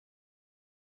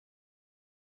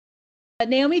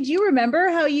Naomi, do you remember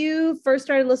how you first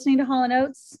started listening to Hall &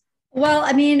 Oates? Well,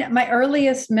 I mean, my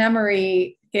earliest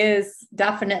memory is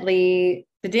definitely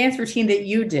the dance routine that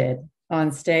you did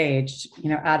on stage,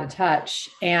 Out of Touch.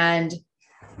 And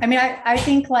I mean, I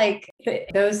think like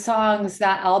those songs,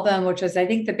 that album, which is, I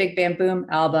think the Big Bam Boom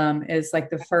album is like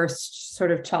the first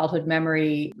sort of childhood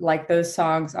memory. Like those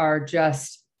songs are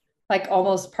just like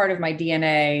almost part of my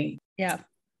DNA. Yeah.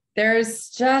 There's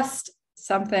just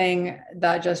something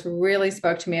that just really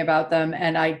spoke to me about them.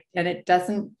 And it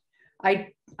doesn't, I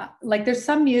like, there's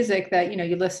some music that,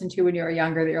 you listen to when you were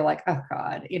younger that you're like, oh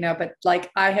God, but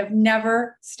like, I have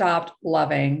never stopped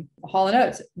loving Hall &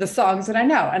 Oates, the songs that I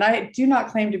know. And I do not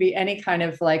claim to be any kind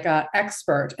of like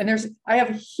expert. And I have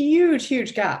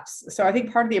huge gaps. So I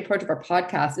think part of the approach of our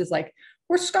podcast is like,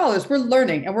 we're scholars, we're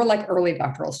learning, and we're like early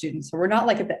doctoral students. So we're not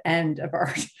like at the end of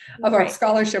our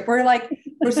scholarship. We're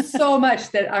so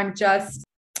much that I'm just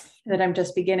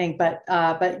beginning. But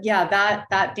yeah,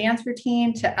 that dance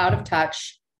routine to Out of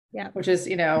Touch, yeah, which is,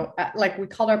 like we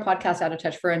called our podcast Out of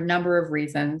Touch for a number of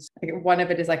reasons. Like one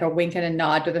of it is like a wink and a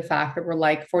nod to the fact that we're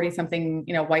like 40 something,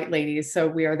 white ladies. So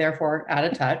we are therefore out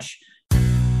of touch.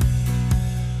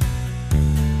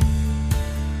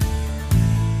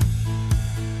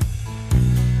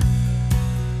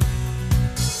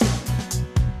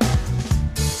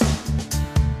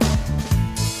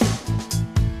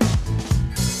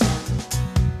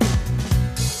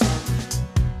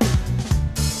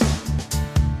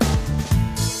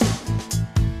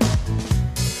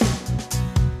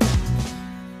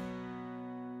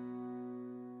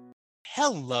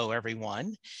 Hello,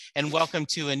 everyone, and welcome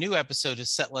to a new episode of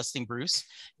Set Listing Bruce,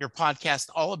 your podcast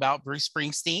all about Bruce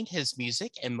Springsteen, his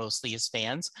music, and mostly his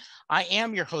fans. I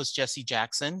am your host, Jesse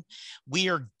Jackson. We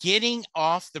are getting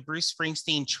off the Bruce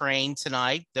Springsteen train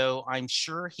tonight, though I'm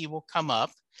sure he will come up.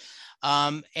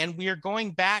 And we are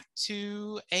going back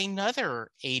to another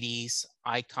 80s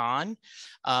icon.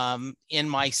 In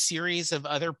my series of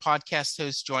other podcast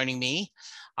hosts joining me,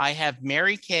 I have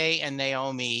Mary Kay and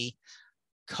Naomi,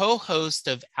 co-host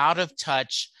of Out of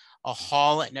Touch, a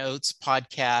Hall & Oates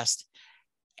podcast.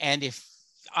 And if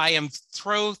I am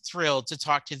thrilled to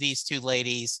talk to these two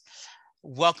ladies,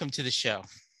 welcome to the show.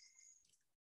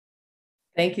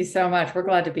 Thank you so much. We're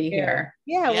glad to be here.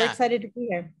 Yeah, we're excited to be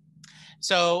here.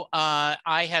 So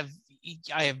I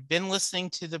have been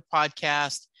listening to the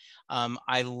podcast.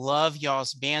 I love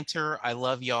y'all's banter. I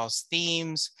love y'all's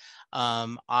themes.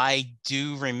 I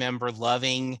do remember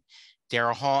loving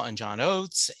Daryl Hall and John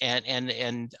Oates.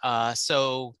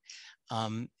 So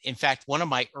in fact, one of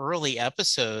my early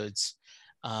episodes,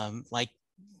 like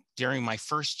during my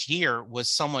first year, was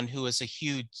someone who was a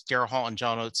huge Daryl Hall and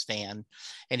John Oates fan.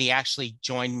 And he actually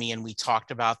joined me and we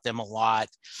talked about them a lot,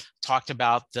 talked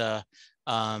about the,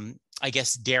 I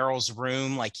guess, Daryl's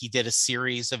Room, like he did a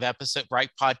series of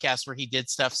podcasts where he did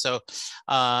stuff. So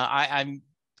I'm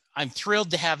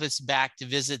thrilled to have us back to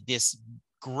visit this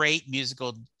great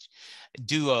musical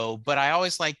duo, but I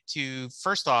always like to,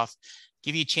 first off,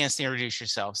 give you a chance to introduce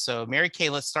yourself. So Mary Kay,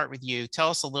 let's start with you. Tell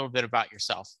us a little bit about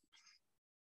yourself.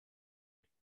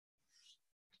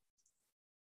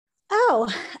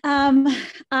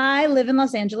 I live in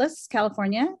Los Angeles,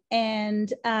 California,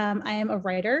 and I am a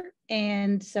writer.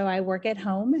 And so I work at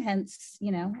home, hence,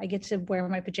 I get to wear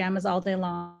my pajamas all day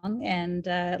long, and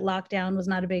lockdown was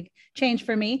not a big change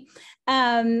for me.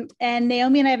 And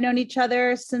Naomi and I have known each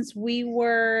other since we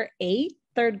were 8,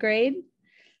 third grade.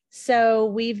 So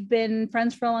we've been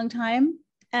friends for a long time.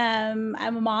 I'm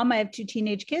a mom. I have 2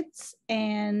 teenage kids,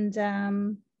 and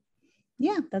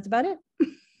yeah, that's about it.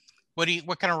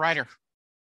 What kind of writer?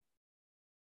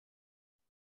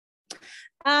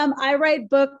 I write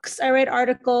books, I write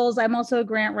articles. I'm also a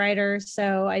grant writer,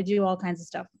 so I do all kinds of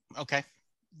stuff. Okay,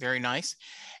 very nice.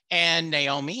 And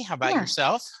Naomi, how about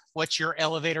yourself? What's your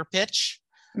elevator pitch?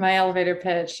 My elevator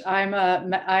pitch. I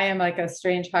am like a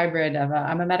strange hybrid of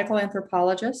I'm a medical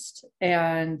anthropologist,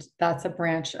 and that's a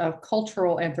branch of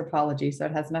cultural anthropology. So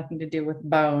it has nothing to do with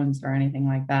bones or anything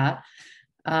like that.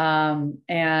 I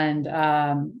kind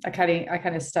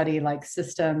of study like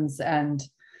systems and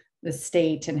the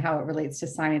state and how it relates to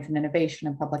science and innovation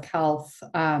and public health.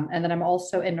 And then I'm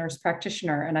also a nurse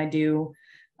practitioner, and I do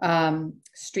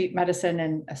street medicine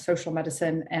and social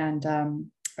medicine and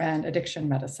addiction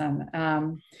medicine.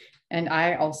 And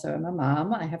I also am a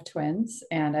mom. I have twins,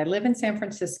 and I live in San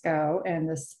Francisco in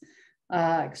this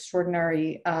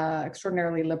extraordinarily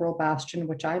liberal bastion,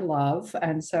 which I love.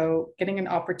 And so getting an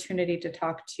opportunity to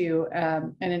talk to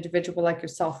an individual like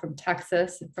yourself from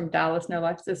Texas, from Dallas, no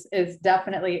less, is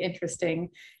definitely interesting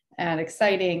and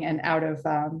exciting and out of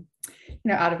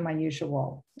my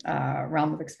usual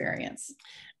realm of experience.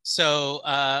 So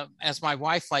as my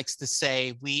wife likes to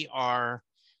say, we are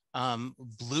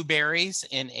blueberries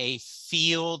in a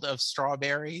field of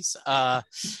strawberries. It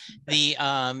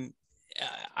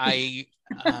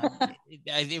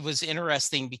was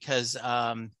interesting because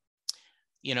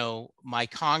my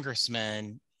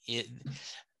congressman,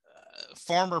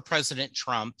 former President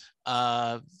Trump,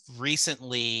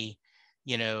 recently,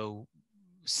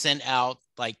 sent out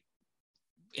like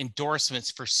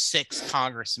endorsements for 6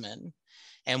 congressmen,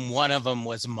 and one of them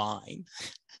was mine.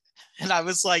 And I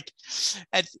was like,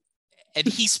 and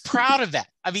he's proud of that.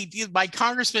 I mean, my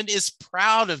congressman is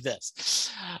proud of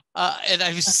this. And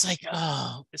I was just like,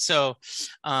 oh, so,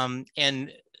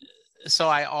 and so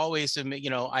I always am,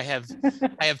 I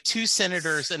have 2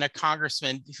 senators and a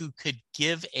congressman who could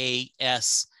give a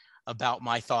S about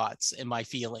my thoughts and my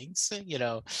feelings,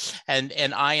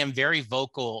 and I am very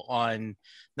vocal on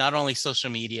not only social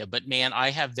media, but man,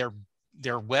 I have their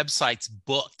websites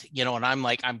booked, and I'm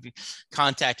like, I'm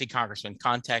contacted congressman,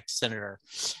 contact senator.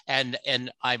 And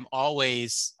I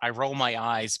roll my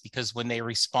eyes because when they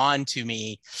respond to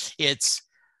me, it's,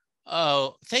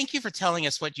 oh, thank you for telling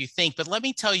us what you think, but let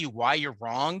me tell you why you're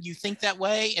wrong. You think that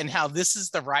way and how this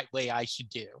is the right way I should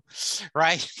do.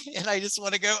 Right. And I just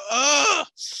want to go, oh,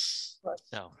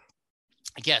 so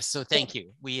I guess, so thank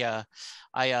you.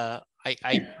 I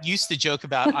used to joke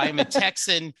about, I'm a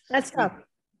Texan. That's tough.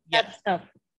 Yeah. That's tough.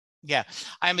 Yeah.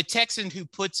 I'm a Texan who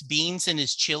puts beans in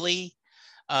his chili,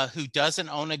 who doesn't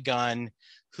own a gun,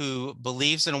 who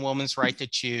believes in a woman's right to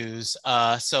choose.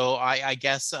 So I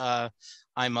guess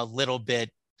I'm a little bit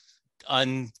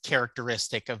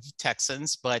uncharacteristic of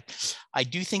Texans, but I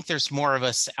do think there's more of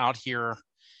us out here.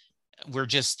 We're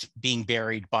just being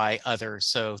buried by others.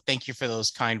 So thank you for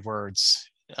those kind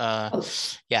words.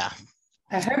 Yeah.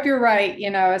 I hope you're right,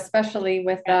 especially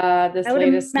with this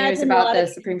latest news about the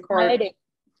Supreme Court. Go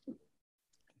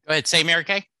ahead, say Mary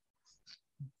Kay.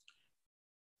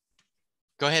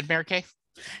 Go ahead, Mary Kay.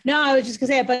 No, I was just gonna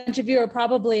say a bunch of you are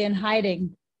probably in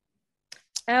hiding.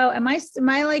 Oh, am I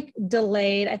like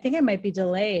delayed? I think I might be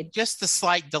delayed. Just a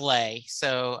slight delay.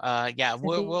 So yeah,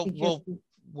 we'll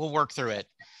work through it.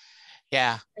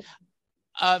 Yeah.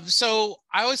 So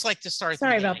I always like to start.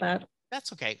 Sorry about that.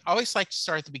 That's okay. I always like to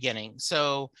start at the beginning.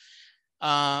 So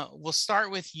we'll start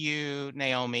with you,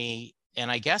 Naomi. And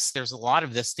I guess there's a lot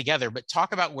of this together, but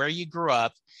talk about where you grew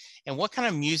up and what kind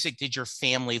of music did your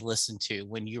family listen to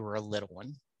when you were a little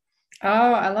one?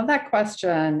 Oh, I love that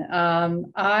question.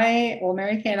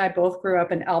 Mary Kay and I both grew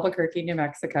up in Albuquerque, New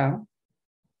Mexico.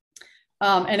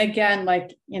 And again,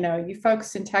 you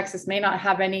folks in Texas may not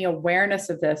have any awareness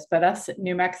of this, but us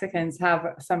New Mexicans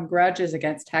have some grudges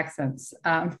against Texans.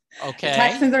 Okay.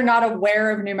 Texans are not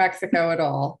aware of New Mexico at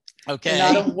all. Okay.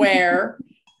 They're not aware,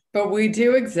 but we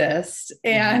do exist,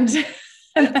 and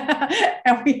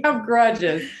and we have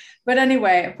grudges. But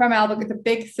anyway, from Albuquerque, the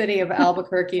big city of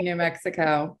Albuquerque, New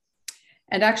Mexico.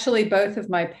 And actually, both of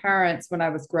my parents, when I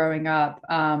was growing up,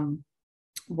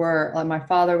 my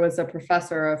father was a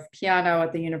professor of piano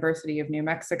at the University of New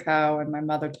Mexico, and my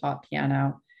mother taught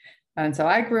piano. And so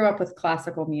I grew up with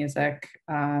classical music.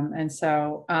 And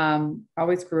so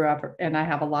always grew up, and I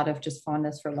have a lot of just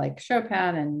fondness for like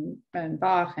Chopin and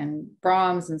Bach and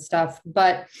Brahms and stuff.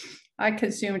 But I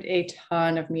consumed a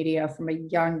ton of media from a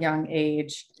young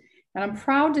age. And I'm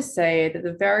proud to say that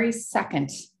the very second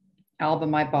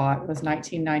album I bought was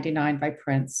 1999 by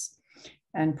Prince.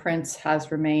 And Prince has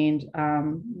remained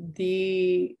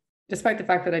despite the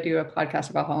fact that I do a podcast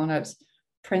about Hall & Oates,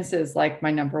 Prince is like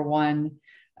my number one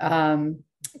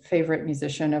favorite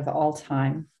musician of all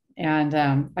time. And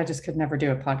I just could never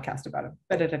do a podcast about him.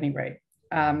 But at any rate,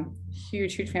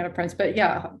 huge fan of Prince. But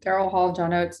yeah, Daryl Hall and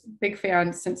John Oates, big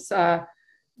fan since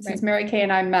Mary Kay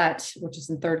and I met, which is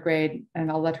in 3rd grade.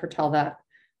 And I'll let her tell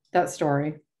that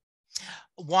story.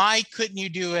 Why couldn't you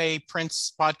do a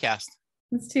Prince podcast?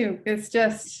 It's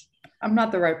just, I'm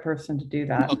not the right person to do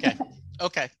that.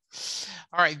 Okay.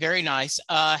 All right. Very nice.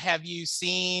 Did you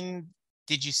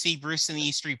see Bruce and the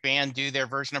E Street Band do their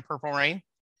version of Purple Rain?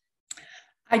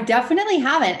 I definitely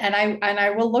haven't. And I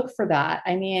will look for that.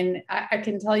 I mean, I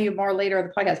can tell you more later in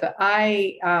the podcast, but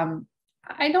I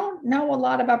don't know a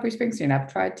lot about Bruce Springsteen.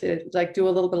 I've tried to do a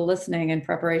little bit of listening in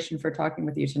preparation for talking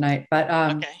with you tonight, but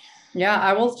okay. Yeah,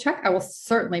 I will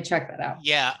certainly check that out.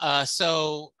 Yeah.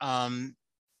 So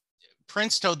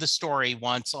Prince told the story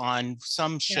once on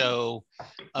some show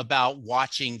about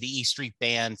watching the E Street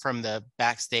Band from the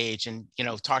backstage and,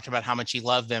 talked about how much he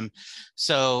loved them.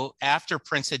 So after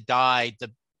Prince had died,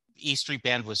 the E Street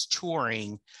Band was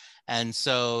touring. And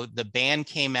so the band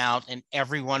came out and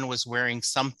everyone was wearing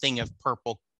something of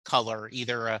purple color,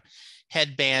 either a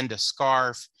headband, a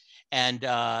scarf. and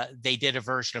they did a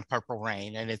version of Purple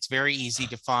Rain, and it's very easy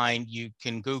to find. You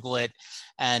can Google it,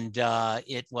 and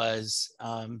it was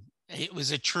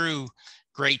a true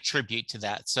great tribute to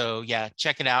that. So yeah,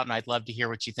 check it out, and I'd love to hear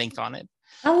what you think on it.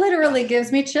 That literally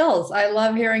gives me chills. I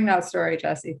love hearing that story,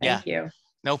 Jesse. Thank you.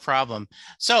 No problem.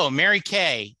 So Mary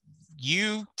Kay,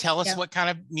 you tell us what kind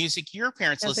of music your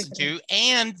parents listened to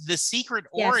and the secret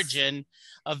origin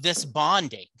of this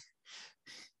bonding.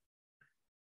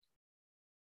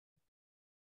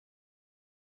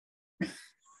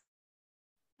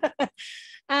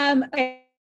 Okay.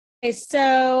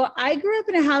 So I grew up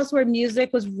in a house where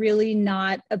music was really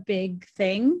not a big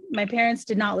thing. My parents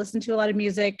did not listen to a lot of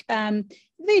music.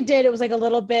 They did. It was like a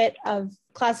little bit of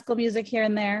classical music here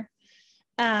and there.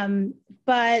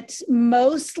 But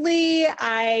mostly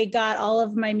I got all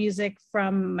of my music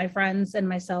from my friends and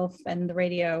myself and the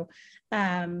radio.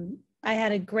 I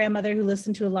had a grandmother who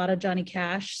listened to a lot of Johnny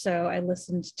Cash, so I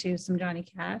listened to some Johnny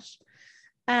Cash.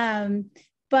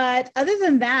 But other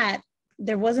than that,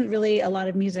 there wasn't really a lot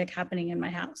of music happening in my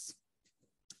house.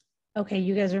 Okay,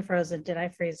 you guys are frozen. Did I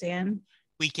freeze again?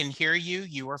 We can hear you.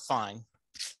 You are fine.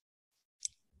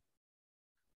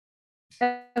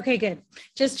 Okay, good.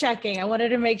 Just checking. I wanted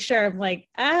to make sure. I'm like,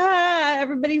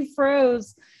 everybody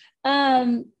froze.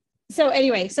 So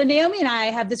anyway, so Naomi and I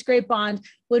have this great bond.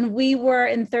 When we were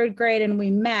in third grade and we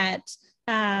met,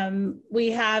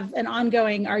 we have an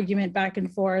ongoing argument back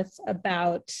and forth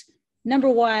about, number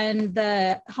one,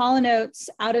 the Hall & Oates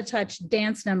Out of Touch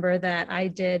dance number that I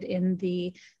did in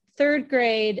the third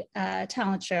grade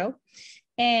talent show.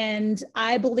 And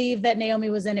I believe that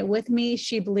Naomi was in it with me.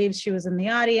 She believes she was in the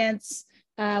audience.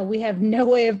 We have no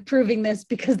way of proving this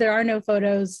because there are no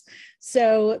photos.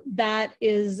 So that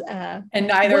is and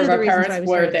neither of our parents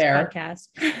were there. Podcast.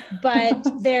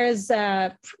 But there's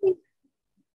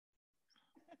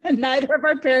neither of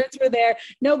our parents were there.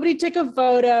 Nobody took a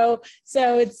photo.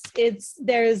 So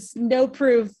there's no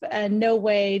proof and no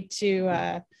way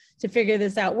to figure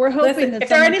this out. We're hoping that if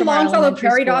there are any Longfellow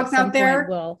prairie dogs out there,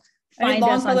 will find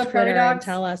us on Twitter and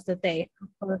tell us that they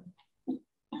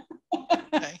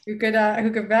who could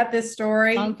vet this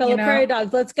story. Longfellow prairie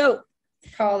dogs. Let's go.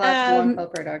 Call that Longfellow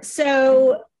prairie dogs.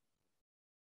 So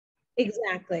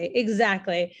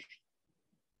exactly.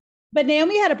 But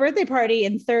Naomi had a birthday party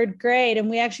in third grade, and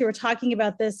we actually were talking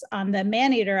about this on the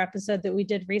Maneater episode that we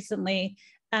did recently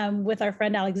with our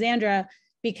friend Alexandra,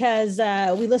 because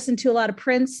we listened to a lot of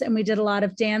Prince and we did a lot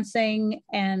of dancing.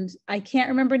 And I can't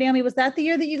remember, Naomi, was that the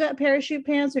year that you got parachute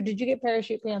pants, or did you get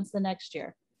parachute pants the next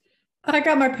year? I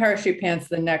got my parachute pants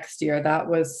the next year. That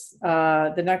was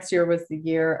the next year was the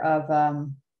year of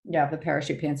the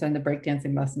parachute pants and the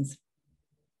breakdancing lessons.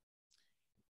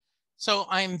 So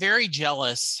I'm very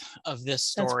jealous of this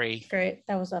story. That's great.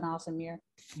 That was an awesome year.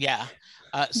 Yeah.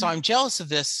 So I'm jealous of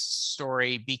this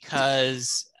story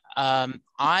because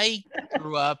I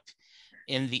grew up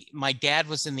my dad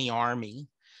was in the Army.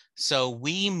 So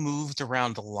we moved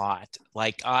around a lot.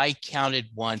 Like I counted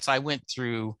once, I went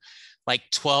through like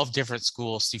 12 different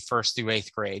schools through 1st through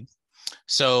 8th grade.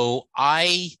 So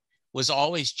I was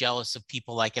always jealous of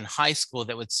people like in high school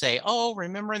that would say, oh,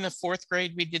 remember in the 4th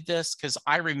grade we did this? Because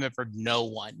I remembered no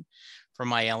one from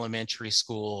my elementary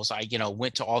schools. I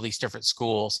went to all these different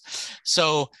schools.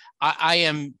 So I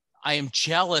am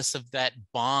jealous of that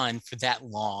bond for that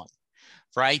long,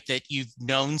 right? That you've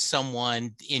known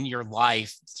someone in your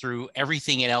life through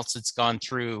everything else that's gone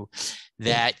through,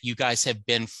 that you guys have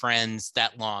been friends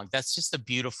that long. That's just a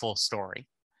beautiful story.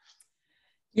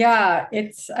 Yeah,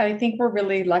 I think we're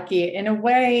really lucky in a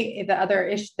way. The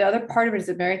other part of it is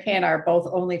that Mary Kay and I are both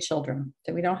only children,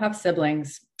 that we don't have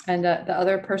siblings. And the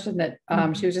other person that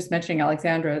she was just mentioning,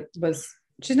 Alexandra,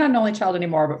 she's not an only child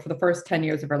anymore, but for the first 10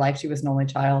 years of her life, she was an only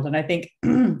child. And I think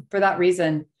for that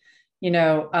reason,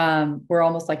 we're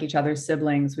almost like each other's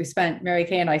siblings. Mary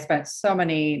Kay and I spent so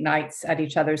many nights at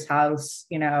each other's house,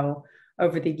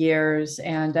 over the years.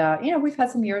 And, we've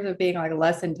had some years of being like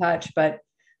less in touch, but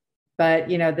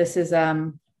this is, I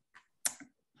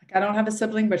don't have a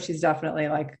sibling, but she's definitely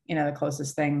like, the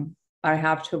closest thing I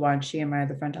have to one, she and my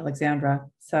other friend, Alexandra.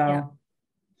 So.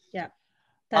 Yeah.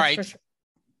 All right. For sure.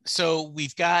 So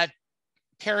we've got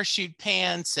parachute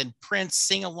pants and Prince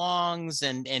sing-alongs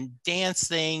and dance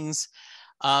things.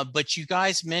 But you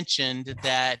guys mentioned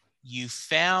that you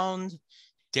found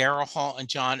Daryl Hall and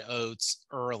John Oates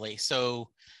early. So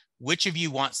which of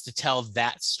you wants to tell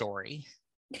that story?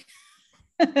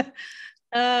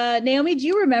 Naomi, do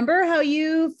you remember how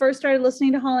you first started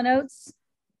listening to Hall & Oates?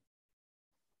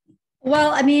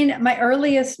 Well, I mean, my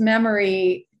earliest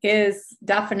memory is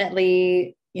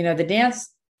definitely, the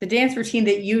dance routine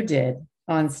that you did.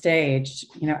 on stage,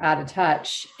 out of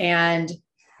touch. And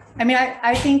I mean,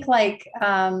 I think like,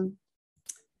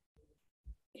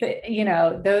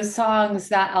 those songs,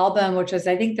 that album, which is,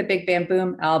 I think the Big Bam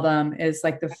Boom album is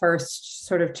like the first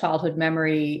sort of childhood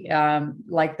memory.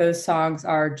 Like those songs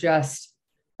are just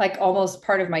like almost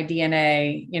part of my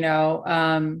DNA,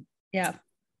 Yeah.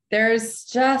 There's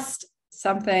just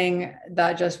something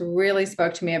that just really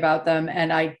spoke to me about them.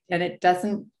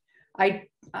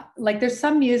 Like there's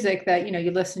some music that,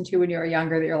 you listen to when you're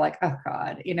younger that you're like, oh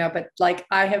God, but like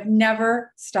I have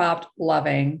never stopped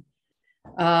loving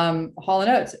Hall &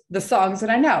 Oates, the songs that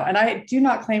I know. And I do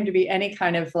not claim to be any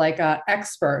kind of like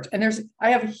expert. And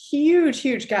I have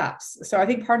huge gaps. So I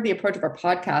think part of the approach of our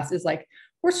podcast is like,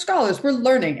 we're scholars, we're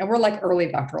learning, and we're like early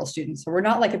doctoral students. So we're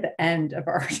not like at the end of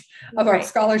our Right.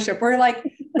 scholarship. We're like,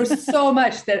 there's so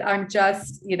much that I'm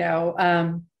just, that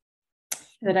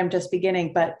I'm just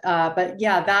beginning. But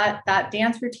yeah, that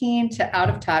dance routine to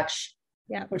Out of Touch,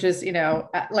 Yeah. which is,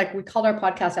 like we called our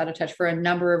podcast Out of Touch for a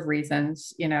number of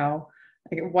reasons,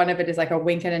 Like one of it is like a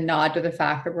wink and a nod to the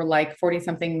fact that we're like 40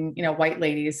 something, white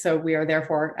ladies. So we are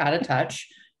therefore out of touch,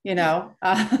 but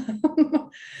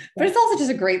it's also just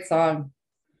a great song.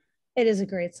 It is a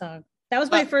great song. That was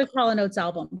my first Hall & Oates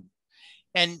album.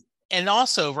 And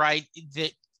also, right,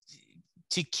 that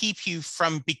to keep you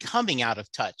from becoming out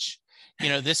of touch.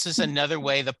 This is another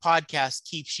way the podcast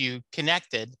keeps you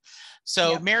connected.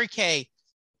 So Mary Kay,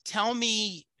 tell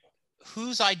me,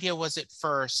 whose idea was it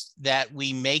first that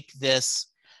we make this,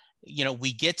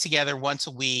 we get together once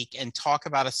a week and talk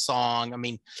about a song? I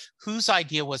mean, whose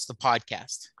idea was the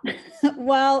podcast?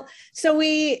 Well, so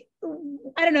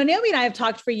I don't know, Naomi and I have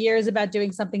talked for years about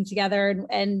doing something together,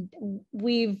 and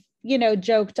we've,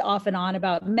 joked off and on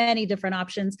about many different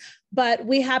options, but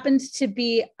we happened to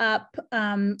be up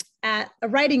at a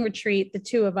writing retreat, the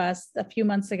two of us, a few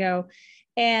months ago.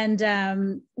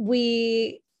 And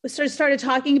we started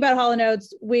talking about Hall &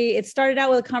 Oates. It started out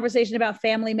with a conversation about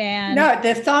Family Man. No,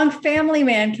 the song Family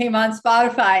Man came on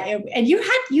Spotify, and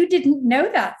you didn't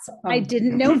know that song. I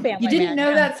didn't know Family Man. You didn't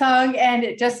know that song. And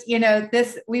it just,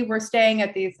 we were staying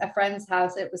at a friend's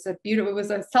house. It was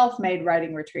a self-made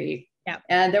writing retreat. Yeah.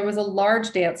 And there was a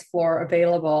large dance floor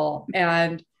available,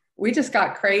 and we just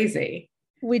got crazy.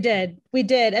 We did.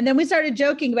 And then we started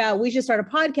joking about, we should start a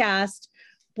podcast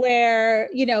where,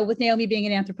 with Naomi being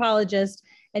an anthropologist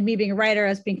and me being a writer,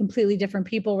 us being completely different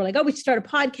people, we're like, oh, we should start a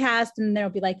podcast, and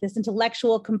there'll be like this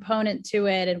intellectual component to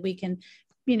it. And we can,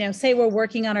 say we're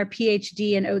working on our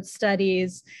PhD in Oates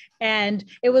studies. And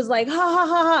it was like, ha, ha,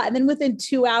 ha, ha. And then within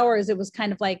 2 hours, it was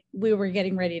kind of like we were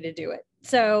getting ready to do it.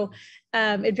 So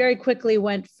it very quickly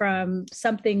went from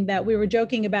something that we were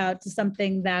joking about to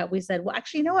something that we said, well,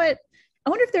 actually, you know what? I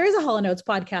wonder if there is a Hall & Oates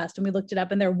podcast. And we looked it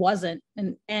up, and there wasn't.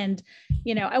 And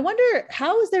I wonder,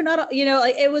 how is there not,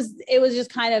 like it was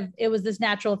just kind of, it was this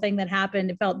natural thing that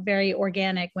happened. It felt very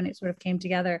organic when it sort of came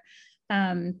together.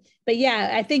 But yeah,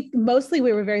 I think mostly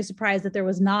we were very surprised that there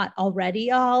was not already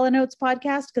a Hall & Oates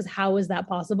podcast, because how is that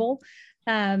possible?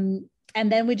 And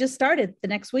then we just started the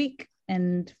next week,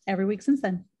 and every week since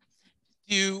then.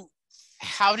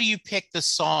 How do you pick the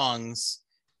songs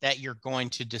that you're going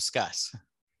to discuss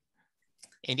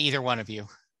in either one of you?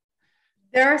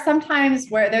 There are some times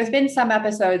where there's been some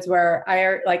episodes where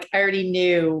I already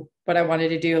knew what I wanted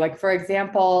to do. Like, for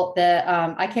example, the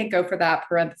I Can't Go For That,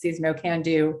 parentheses, No Can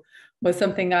Do, was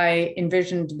something I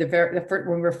envisioned when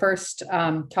we were first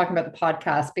talking about the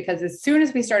podcast, because as soon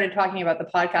as we started talking about the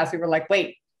podcast, we were like,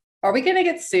 wait, are we going to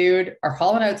get sued? Are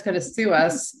Hall & Oates going to sue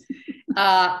us?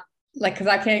 Because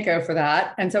I can't go for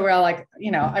that. And so we're all like,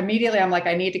 immediately I'm like,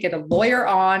 I need to get a lawyer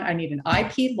on. I need an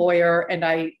IP lawyer. And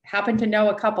I happen to know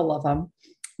a couple of them.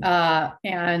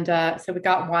 So we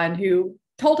got one who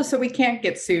told us that we can't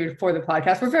get sued for the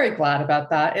podcast. We're very glad about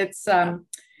that. It's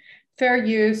fair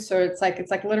use, or it's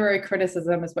like literary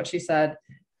criticism is what she said.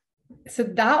 So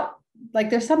that, like,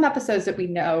 there's some episodes that we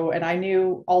know, and I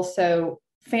knew also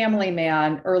Family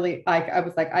Man early. I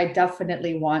was like, I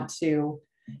definitely want to,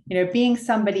 being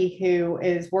somebody who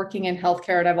is working in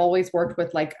healthcare, and I've always worked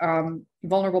with like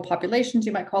vulnerable populations,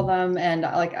 you might call them, and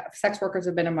like sex workers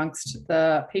have been amongst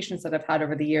the patients that I've had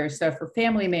over the years. So for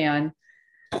Family Man,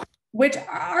 which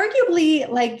arguably,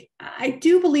 like, I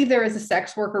do believe there is a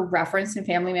sex worker reference in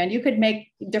Family Man. You could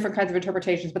make different kinds of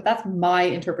interpretations, but that's my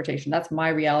interpretation. That's my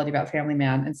reality about Family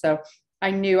Man. And so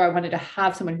I knew I wanted to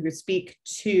have someone who could speak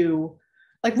to,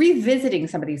 like, revisiting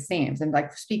some of these themes and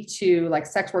like speak to like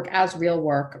sex work as real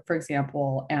work, for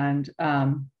example. And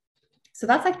so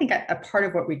that's, I think, a part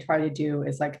of what we try to do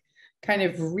is like kind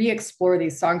of re-explore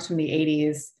these songs from the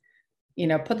 80s,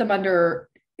 put them under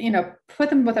put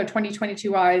them with our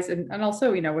 2022 eyes and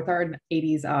also, with our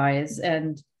 80s eyes.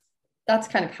 And that's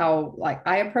kind of how like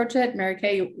I approach it. Mary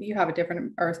Kay, you have a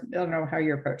different, or I don't know how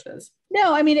your approach is.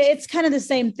 No, I mean, it's kind of the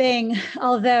same thing.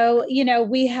 Although,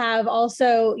 we have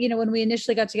also, when we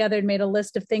initially got together and made a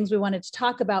list of things we wanted to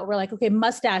talk about, we're like, okay,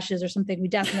 mustaches are something we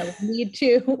definitely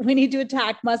we need to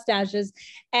attack mustaches.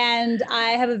 And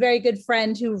I have a very good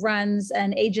friend who runs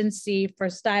an agency for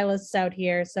stylists out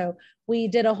here. So we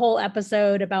did a whole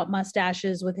episode about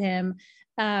mustaches with him,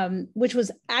 which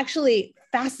was actually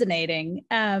fascinating.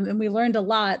 And we learned a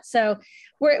lot. So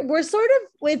we're sort of,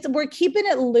 we're keeping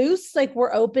it loose. Like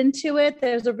we're open to it.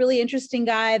 There's a really interesting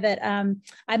guy that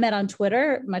I met on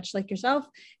Twitter, much like yourself.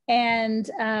 And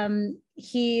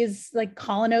he's like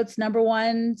Hall & Oates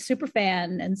 #1 super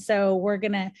fan. And so we're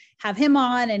going to have him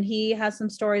on, and he has some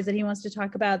stories that he wants to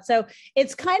talk about. So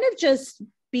it's kind of just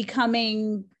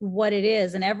becoming what it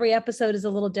is. And every episode is a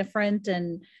little different,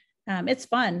 and it's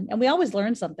fun. And we always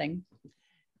learn something.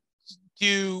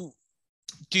 Do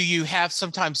you have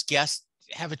sometimes guests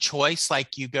have a choice?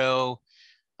 Like you go,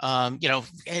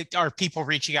 are people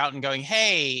reaching out and going,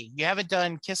 hey, you haven't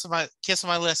done Kiss on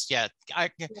my list yet.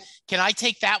 Can I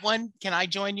take that one? Can I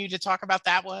join you to talk about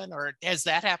that one? Or has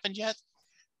that happened yet?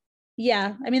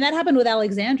 Yeah. I mean, that happened with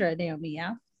Alexandra, Naomi.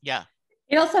 Yeah. Yeah.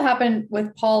 It also happened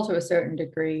with Paul to a certain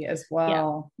degree as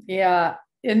well. Yeah.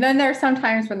 And then there are some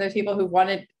times when there's people who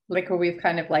wanted, like, where we've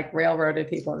kind of like railroaded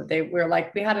people that were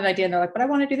like, we had an idea and they're like, but I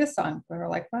want to do this song. And we're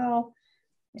like, well,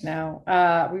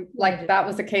 that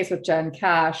was the case with Jen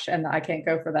Cash, and I Can't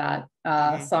Go for That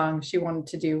song. She wanted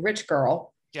to do Rich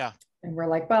Girl. Yeah. And we're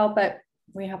like, well, but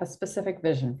we have a specific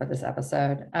vision for this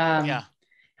episode. How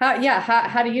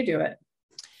do you do it?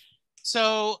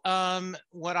 So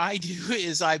what I do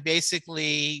is I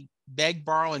basically beg,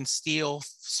 borrow, and steal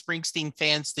Springsteen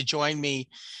fans to join me.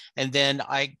 And then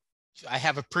I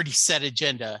have a pretty set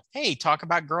agenda. Hey, talk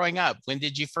about growing up. When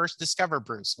did you first discover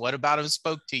Bruce? What about him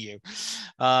spoke to you?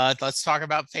 Let's talk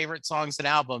about favorite songs and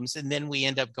albums. And then we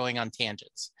end up going on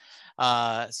tangents.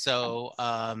 It's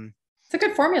a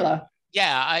good formula.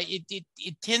 Yeah,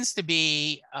 it tends to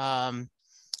be, and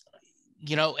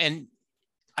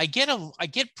I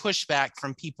get pushback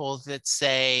from people that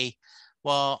say,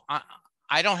 well,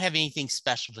 I don't have anything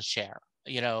special to share.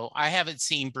 I haven't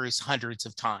seen Bruce hundreds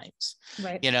of times,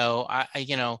 right?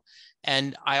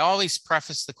 And I always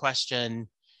preface the question.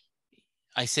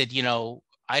 I said,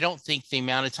 I don't think the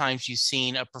amount of times you've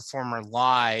seen a performer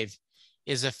live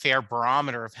is a fair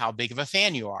barometer of how big of a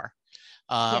fan you are.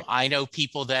 I know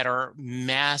people that are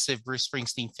massive Bruce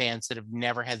Springsteen fans that have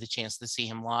never had the chance to see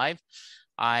him live.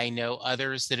 I know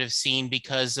others that have seen,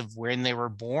 because of when they were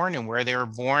born and where they were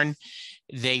born,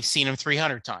 they've seen him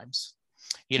 300 times.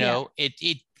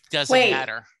 It doesn't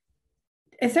matter.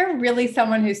 Is there really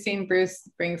someone who's seen Bruce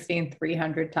Springsteen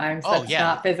 300 times? That's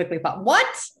not physically possible.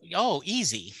 What? Oh,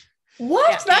 easy.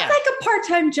 What? That's like a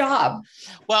part-time job.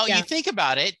 Well, you think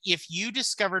about it. If you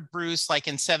discovered Bruce like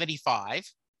in 75,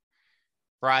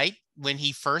 right? When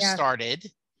he first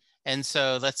started. And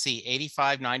so let's see,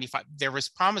 85, 95, there was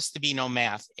promised to be no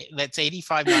math. That's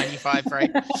 85, 95,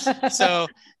 right? So,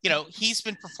 he's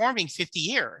been performing 50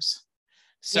 years.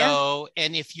 So,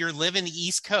 and if you're living the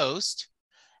East Coast,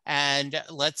 and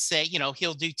let's say,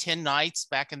 he'll do 10 nights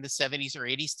back in the 70s or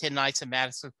 80s, 10 nights at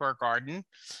Madison Square Garden,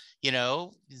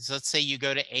 let's say you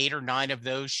go to 8 or 9 of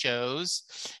those shows.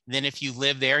 Then if you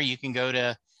live there, you can go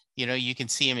to, you can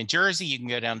see him in Jersey, you can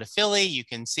go down to Philly, you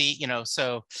can see,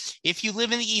 so if you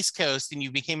live in the East Coast and you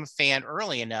became a fan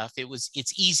early enough,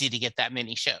 it's easy to get that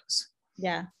many shows.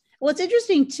 Yeah. Well, it's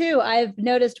interesting too. I've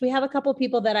noticed we have a couple of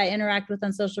people that I interact with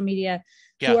on social media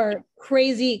who are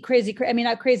crazy. I mean,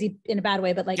 not crazy in a bad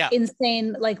way, but like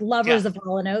insane, like lovers of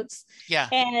Hall & Oates. Yeah.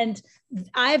 And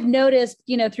I've noticed,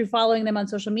 through following them on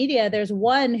social media, there's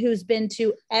one who's been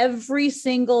to every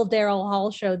single Daryl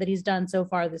Hall show that he's done so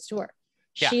far this tour.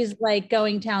 Yeah. She's like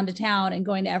going town to town and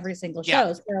going to every single show.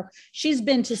 Yeah. So she's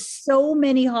been to so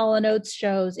many Hall & Oates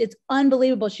shows. It's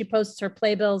unbelievable. She posts her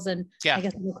playbills, and I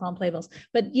guess we'll call them playbills,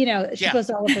 but she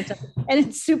posts all of her stuff, and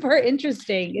it's super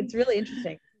interesting. It's really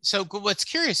interesting. So what's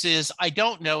curious is I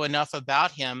don't know enough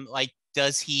about him. Like,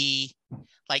 does he,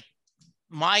 like,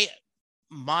 my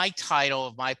title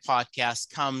of my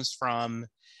podcast comes from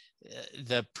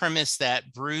the premise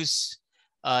that Bruce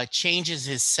changes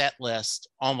his set list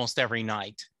almost every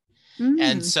night.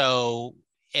 And so,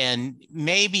 and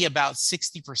maybe about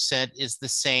 60% is the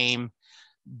same,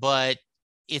 but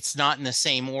it's not in the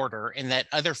same order. And that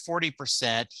other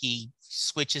 40%, he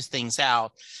switches things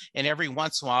out. And every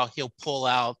once in a while, he'll pull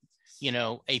out,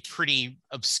 a pretty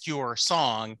obscure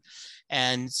song.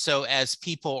 And so as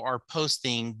people are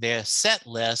posting their set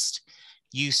list,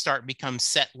 you start become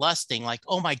set lusting, like,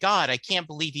 oh my God, I can't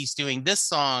believe he's doing this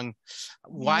song.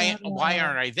 Why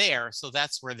aren't I there? So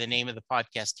that's where the name of the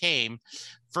podcast came.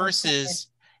 Versus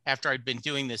after I'd been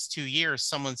doing this 2 years,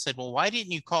 someone said, well, why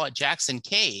didn't you call it Jackson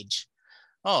Cage?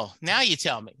 Oh, now you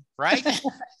tell me, right?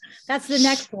 That's the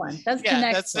next one. That's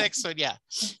the next one. Yeah.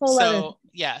 So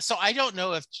yeah. So I don't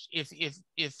know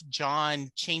if John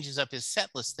changes up his set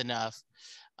list enough,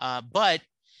 but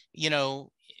you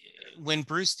know, when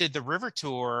Bruce did the river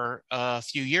tour a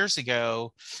few years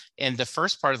ago, in the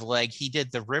first part of the leg, he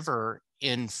did the river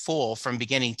in full from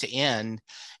beginning to end,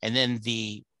 and then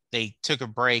they took a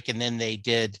break, and then they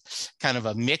did kind of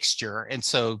a mixture. And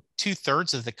so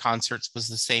 2/3 of the concerts was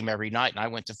the same every night. And I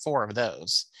went to 4 of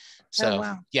those. So,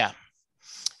 wow. Yeah.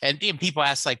 And people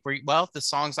ask like, well, the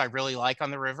songs I really like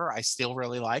on the river, I still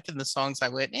really like. And the songs I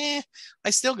went, I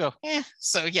still go,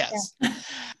 So yes.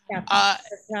 Yeah.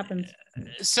 Happens.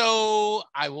 So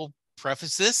I will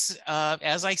preface this,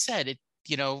 as I said,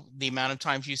 the amount of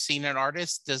times you've seen an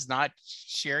artist does not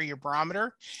share your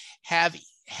barometer. Have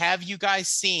you guys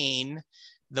seen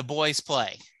the boys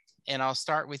play? And I'll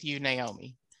start with you,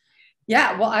 Naomi.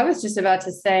 Yeah, well, I was just about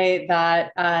to say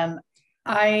that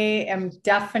I am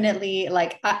definitely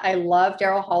like, I love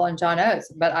Daryl Hall and John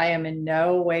Oates, but I am in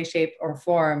no way, shape, or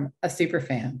form a super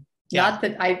fan. Yeah. Not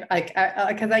that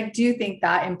because I do think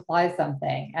that implies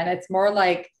something, and it's more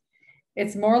like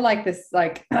this,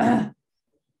 like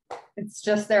it's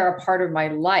just they're a part of my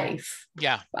life.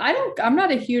 Yeah. I'm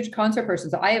not a huge concert person,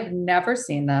 so I have never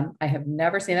seen them. I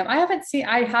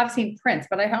have seen Prince,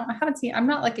 but I'm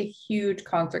not like a huge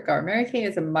concert goer. Mary Kay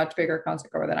is a much bigger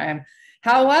concert goer than I am.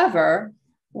 However,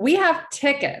 we have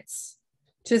tickets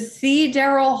to see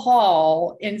Daryl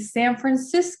Hall in San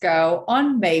Francisco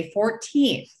on May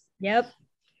 14th. Yep.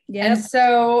 And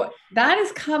so that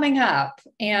is coming up,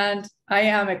 and I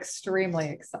am extremely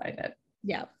excited.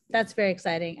 Yeah, that's very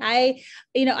exciting. I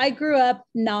grew up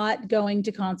not going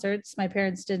to concerts. My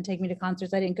parents didn't take me to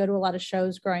concerts. I didn't go to a lot of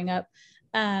shows growing up.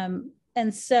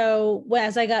 And so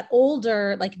as I got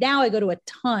older, like now I go to a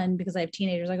ton because I have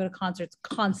teenagers. I go to concerts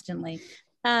constantly.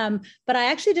 But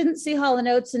I actually didn't see Hall &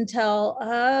 Oates until it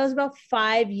was about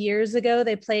 5 years ago.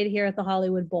 They played here at the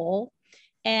Hollywood Bowl.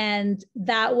 And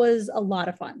that was a lot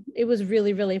of fun. It was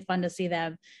really, really fun to see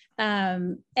them.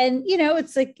 And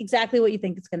it's like exactly what you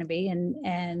think it's going to be.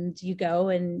 And you go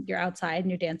and you're outside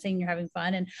and you're dancing, and you're having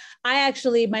fun. And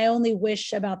my only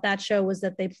wish about that show was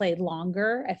that they played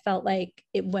longer. I felt like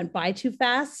it went by too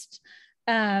fast.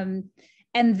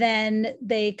 And then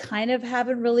they kind of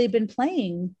haven't really been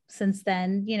playing since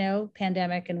then,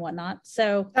 pandemic and whatnot.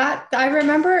 So that I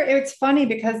remember, it's funny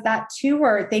because that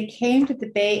tour, they came to the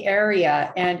Bay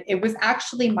Area, and it was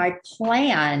actually my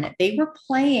plan. They were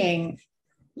playing,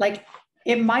 like,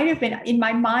 it might have been in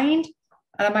my mind,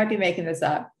 and I might be making this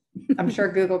up. I'm sure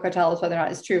Google could tell us whether or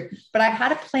not it's true, but I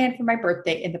had a plan for my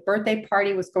birthday, and the birthday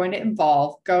party was going to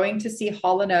involve going to see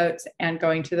Hall & Oates and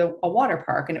going to a water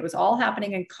park. And it was all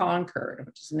happening in Concord,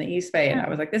 which is in the East Bay. And I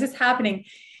was like, this is happening.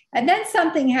 And then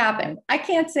something happened. I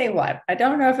can't say what. I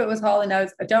don't know if it was Hall &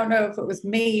 Oates. I don't know if it was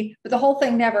me, but the whole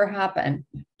thing never happened.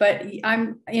 But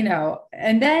and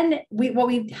then what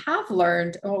we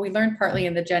learned partly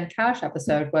in the Jen Cash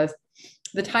episode was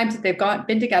the times that they've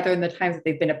been together and the times that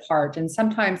they've been apart. And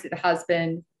sometimes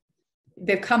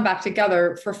they've come back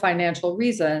together for financial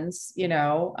reasons,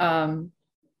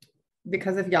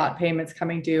 because of yacht payments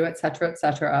coming due, et cetera, et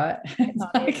cetera.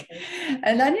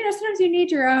 And then, sometimes you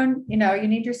need your own, you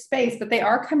need your space, but they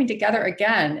are coming together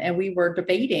again. And we were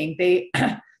debating,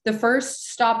 the first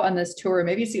stop on this tour,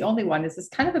 maybe it's the only one, is this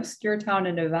kind of obscure town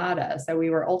in Nevada. So we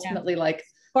were ultimately like,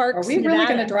 Sparks, are we really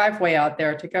going to drive way out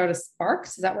there to go to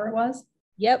Sparks? Is that where it was?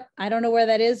 Yep. I don't know where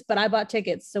that is, but I bought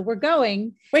tickets. So we're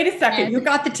going. Wait a second. You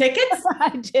got the tickets?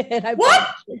 I did.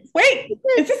 What? Wait,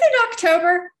 is this in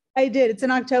October? I did. It's in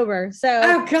October. So.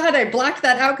 Oh God, I blacked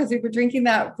that out because we were drinking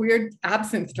that weird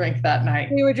absinthe drink that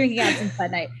night. We were drinking absinthe that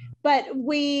night. But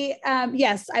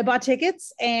yes, I bought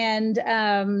tickets. And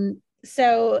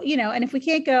so, and if we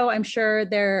can't go, I'm sure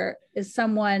there is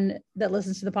someone that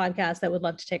listens to the podcast that would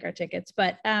love to take our tickets.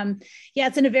 But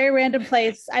it's in a very random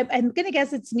place. I'm going to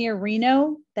guess it's near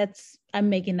Reno. I'm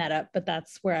making that up, but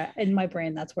that's where in my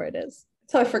brain, that's where it is.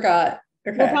 So I forgot.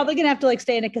 Okay. We're probably going to have to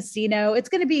stay in a casino. It's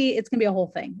going to be a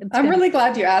whole thing. I'm really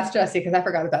glad you asked, Jesse, because I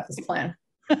forgot about this plan.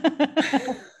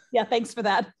 Yeah. Thanks for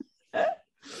that.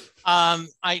 I'm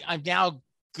now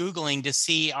Googling to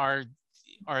see are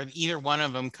either one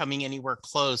of them coming anywhere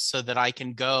close so that I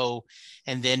can go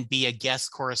and then be a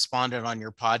guest correspondent on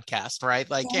your podcast, right?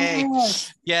 Like, yes.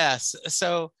 Hey, yes.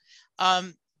 So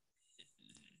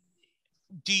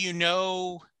do you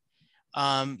know,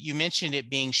 you mentioned it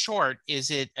being short.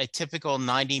 Is it a typical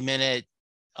 90-minute,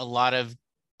 a lot of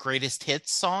greatest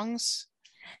hits songs?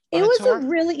 It was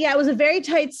it was a very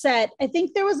tight set. I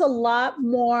think there was a lot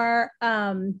more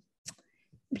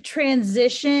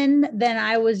transition than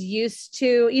I was used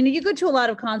to. You know, you go to a lot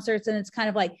of concerts and it's kind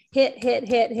of like hit, hit,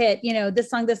 hit, hit, you know, this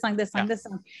song, this song, this song, this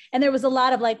song. And there was a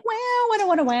lot of like,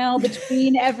 wow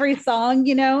between every song,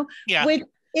 you know, which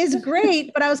is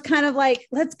great. But I was kind of like,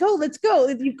 let's go.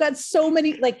 You've got so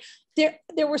many, like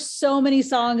there were so many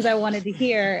songs I wanted to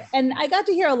hear. And I got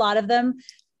to hear a lot of them,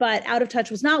 but Out of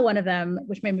Touch was not one of them,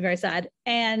 which made me very sad.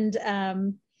 And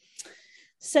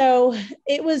so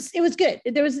it was good.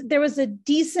 There was a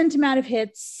decent amount of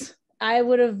hits. I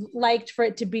would have liked for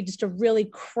it to be just a really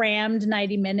crammed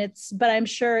 90 minutes, but I'm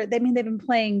sure they've been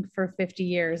playing for 50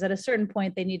 years. At a certain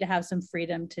point, they need to have some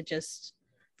freedom to just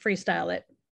freestyle it.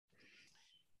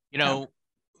 You know,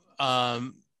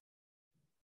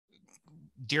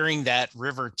 during that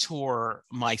river tour,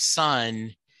 my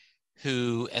son,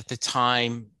 who at the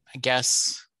time, I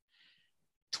guess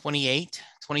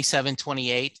 27,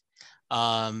 28,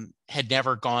 had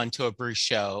never gone to a Bruce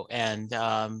show. And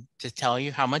to tell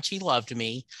you how much he loved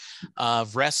me,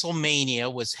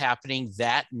 WrestleMania was happening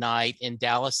that night in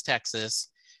Dallas, Texas,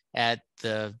 at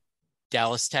the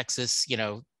Dallas, Texas, you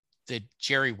know, the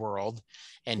Jerry World.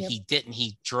 And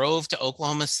he drove to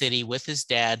Oklahoma City with his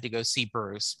dad to go see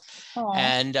Bruce. Aww.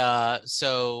 And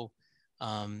so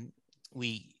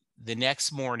the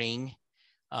next morning,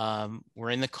 we're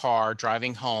in the car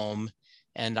driving home,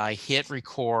 and I hit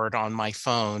record on my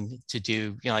phone to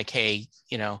do, you know, like, hey,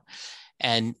 you know,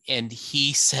 and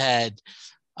he said,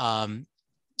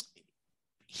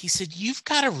 you've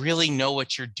got to really know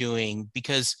what you're doing,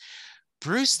 because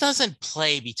Bruce doesn't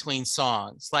play between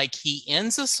songs. Like, he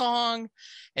ends a song,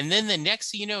 and then the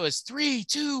next thing you know is 3,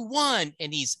 2, 1,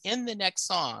 and he's in the next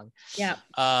song. Yeah.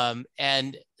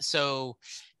 And so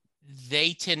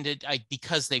they tended,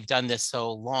 because they've done this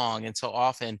so long and so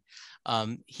often,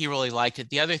 he really liked it.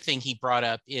 The other thing he brought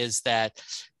up is that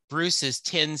Bruce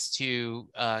tends to,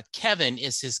 Kevin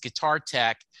is his guitar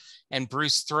tech, and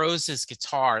Bruce throws his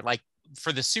guitar, like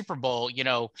for the Super Bowl, you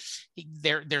know,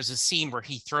 there's a scene where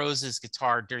he throws his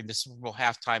guitar during the Super Bowl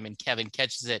halftime, and Kevin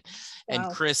catches it. Wow.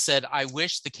 And Chris said, I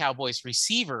wish the Cowboys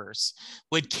receivers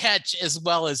would catch as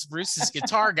well as Bruce's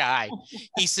guitar guy.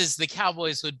 He says the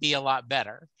Cowboys would be a lot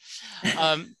better.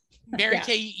 Mary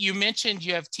Kay, you mentioned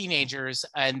you have teenagers,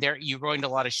 and you're going to a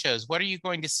lot of shows. What are you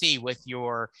going to see with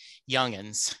your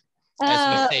youngins,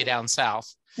 as we say down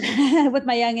south? With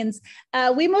my youngins,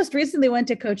 we most recently went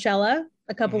to Coachella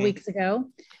a couple weeks ago,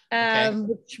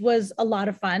 which was a lot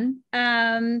of fun.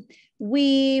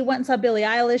 We went and saw Billie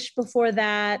Eilish before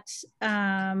that.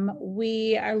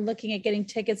 We are looking at getting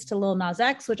tickets to Lil Nas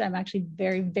X, which I'm actually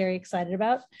very, very excited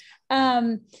about.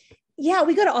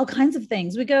 We go to all kinds of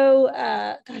things. We go,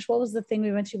 what was the thing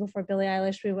we went to before Billie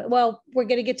Eilish? We're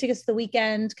going to get tickets to The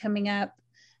Weeknd coming up.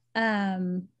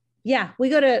 We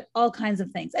go to all kinds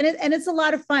of things, and it's a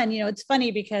lot of fun. You know, it's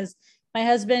funny because my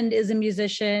husband is a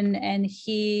musician, and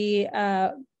he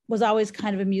was always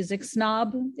kind of a music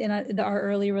snob in our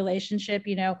early relationship,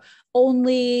 you know,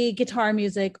 only guitar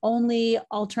music, only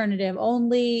alternative,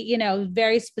 only, you know,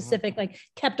 very specific, like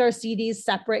kept our CDs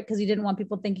separate because he didn't want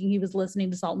people thinking he was listening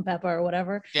to Salt and Pepper or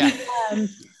whatever. Yeah.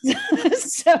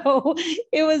 So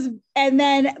it was,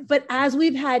 but as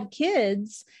we've had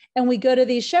kids and we go to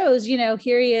these shows, you know,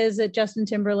 here he is at Justin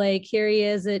Timberlake, here he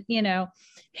is at, you know,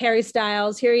 Harry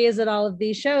Styles, here he is at all of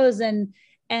these shows, and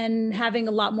having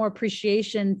a lot more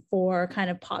appreciation for kind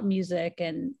of pop music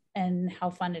and how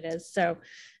fun it is. So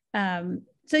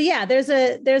there's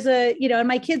a, you know, and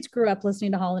my kids grew up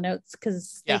listening to Hall & Oates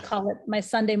because they call it my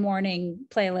Sunday morning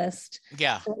playlist.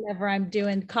 Yeah. So whenever I'm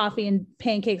doing coffee and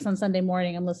pancakes on Sunday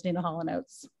morning, I'm listening to Hall &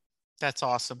 Oates. That's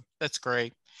awesome. That's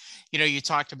great. You know, you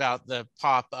talked about the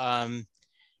pop.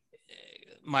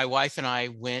 My wife and I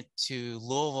went to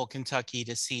Louisville, Kentucky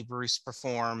to see Bruce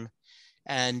perform.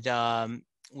 And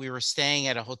we were staying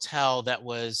at a hotel that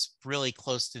was really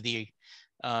close to the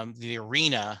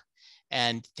arena.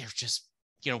 And there's just,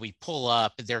 you know, we pull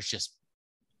up and there's just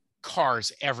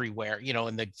cars everywhere, you know,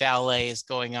 and the valet is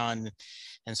going on.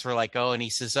 And so we're like, oh, and he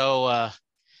says,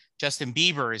 Justin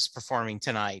Bieber is performing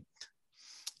tonight.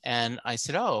 And I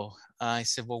said, well,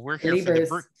 we're here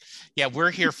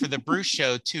we're here for the Bruce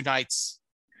show 2 nights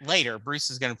later.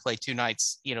 Bruce is going to play 2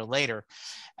 nights, you know, later.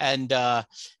 And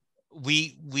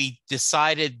we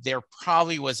decided there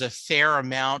probably was a fair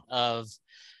amount of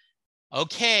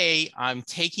okay, I'm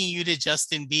taking you to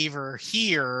Justin Bieber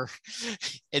here.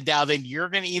 And now then you're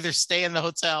going to either stay in the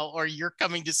hotel or you're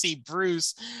coming to see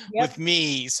Bruce with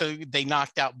me. So they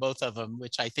knocked out both of them,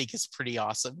 which I think is pretty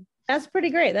awesome. That's pretty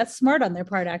great. That's smart on their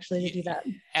part, actually, to do that.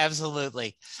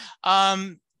 Absolutely.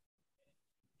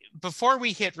 Before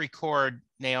we hit record,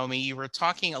 Naomi, you were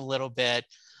talking a little bit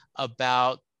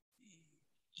about,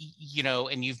 you know,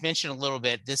 and you've mentioned a little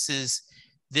bit, this is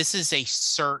a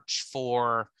search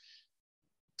for,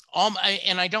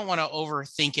 and I don't want to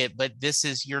overthink it, but this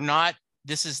is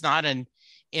not an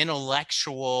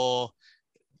intellectual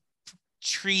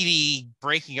treaty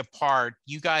breaking apart.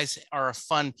 You guys are a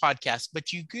fun podcast,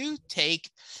 but you do take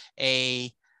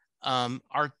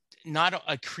not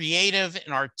a creative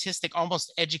and artistic,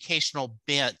 almost educational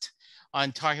bent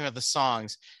on talking about the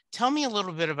songs. Tell me a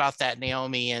little bit about that,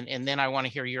 Naomi, and then I want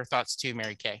to hear your thoughts too,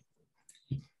 Mary Kay.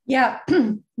 Yeah,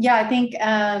 yeah. I think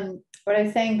what I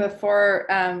was saying before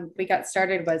we got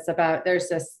started was about, there's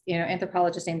this,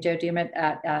 anthropologist named Joe Dumit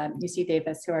at UC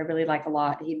Davis, who I really like a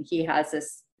lot. He has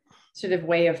this sort of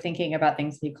way of thinking about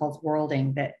things that he calls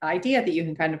worlding, that idea that you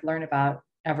can kind of learn about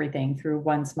everything through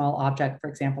one small object, for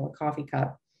example, a coffee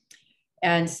cup.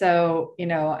 And so,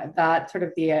 that sort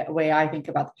of the way I think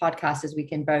about the podcast is we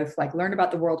can both like learn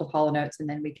about the world of Hall & Oates, and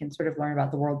then we can sort of learn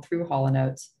about the world through Hall &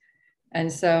 Oates.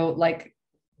 And so like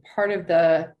part of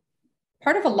a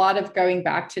lot of going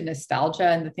back to nostalgia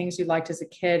and the things you liked as a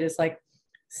kid is like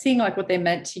seeing like what they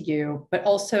meant to you, but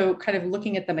also kind of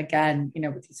looking at them again,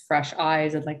 with these fresh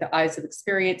eyes and like the eyes of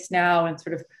experience now, and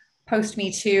sort of post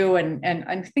Me Too and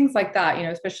things like that,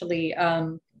 especially,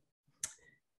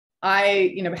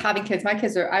 having kids,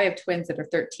 I have twins that are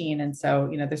 13. And so,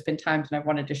 there's been times when I've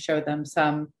wanted to show them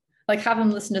have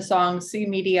them listen to songs, see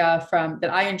media that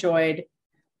I enjoyed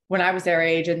when I was their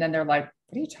age. And then they're like,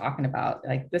 what are you talking about?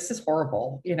 Like, this is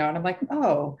horrible, and I'm like,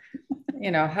 oh,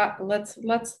 let's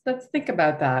think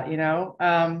about that,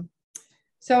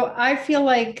 so I feel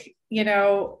like,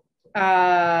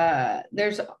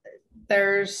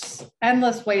 there's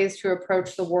endless ways to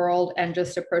approach the world, and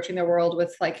just approaching the world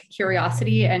with like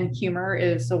curiosity and humor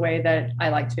is the way that I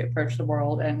like to approach the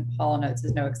world. And Hall & Oates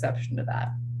is no exception to that.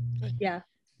 Yeah.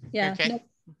 Yeah. Okay. No,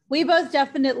 we both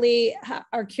definitely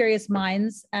are curious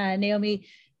minds. Naomi,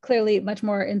 clearly much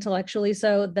more intellectually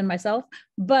so than myself,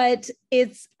 but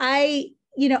I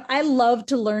love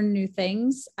to learn new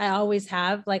things. I always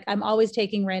have, like, I'm always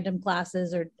taking random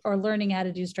classes or learning how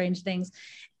to do strange things.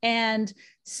 And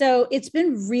so it's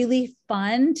been really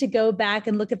fun to go back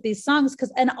and look at these songs,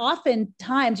 and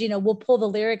oftentimes, we'll pull the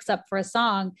lyrics up for a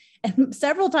song. And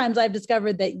several times I've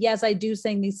discovered that, yes, I do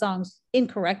sing these songs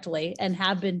incorrectly and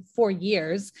have been for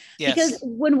years. Yes. Because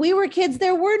when we were kids,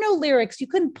 there were no lyrics. You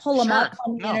couldn't pull them up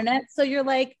on the internet. So you're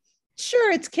like,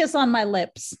 sure, it's Kiss on My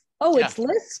Lips. Oh, it's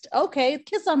List. Okay.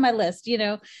 Kiss on My List,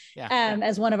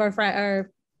 as one of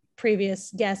our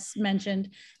previous guests mentioned.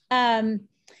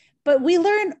 But we've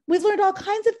learned all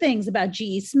kinds of things about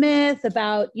G.E. Smith,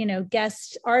 about,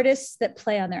 guest artists that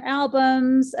play on their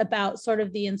albums, about sort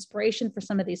of the inspiration for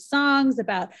some of these songs,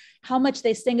 about how much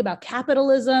they sing about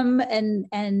capitalism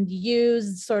and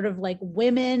use sort of like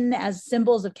women as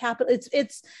symbols of capital.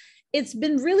 It's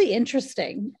been really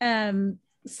interesting.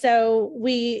 So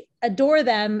we adore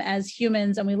them as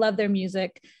humans and we love their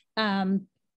music. But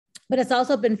it's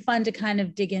also been fun to kind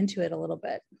of dig into it a little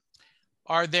bit.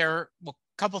 Are there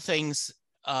couple things,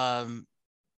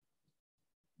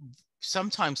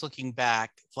 sometimes looking back,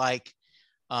 like,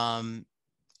 one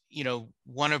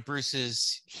of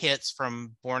Bruce's hits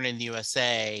from Born in the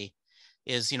USA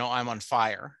is, I'm on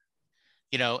fire,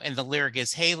 and the lyric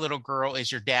is, hey, little girl,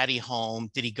 is your daddy home?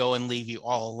 Did he go and leave you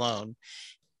all alone?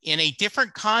 In a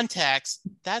different context,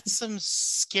 that's some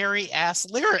scary ass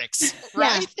lyrics,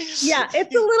 right? Yeah,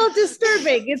 it's a little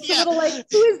disturbing. It's a little like,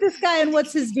 who is this guy and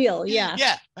what's his deal?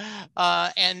 Yeah.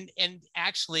 And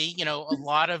actually, a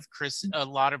lot of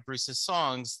Bruce's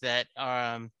songs that,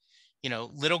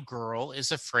 little girl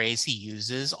is a phrase he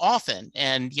uses often.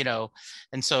 And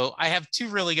so I have two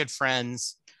really good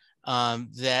friends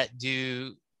that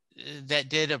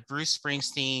did a Bruce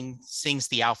Springsteen Sings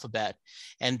the Alphabet,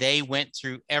 and they went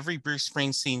through every Bruce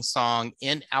Springsteen song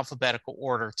in alphabetical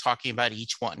order, talking about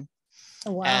each one.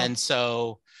 Oh, wow. And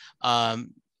so a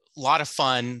lot of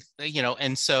fun,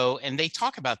 and they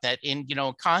talk about that in,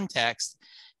 context,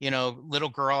 little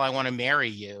girl, I want to marry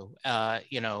you,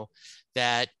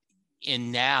 that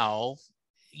in now,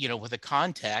 with a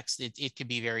context, it could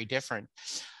be very different.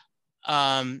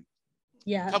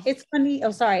 Yeah, it's funny.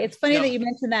 Oh, sorry. It's funny that you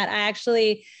mentioned that. I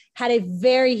actually had a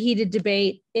very heated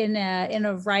debate in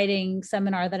a writing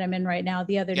seminar that I'm in right now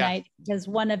the other night, because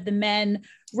one of the men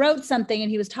wrote something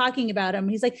and he was talking about him.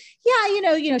 He's like,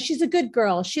 yeah, she's a good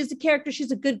girl. She's a character.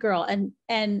 She's a good girl.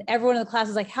 And everyone in the class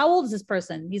is like, how old is this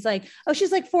person? He's like, oh,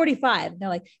 she's like 45. And they're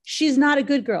like, she's not a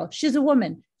good girl. She's a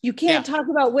woman. You can't talk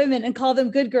about women and call them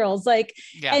good girls. Like,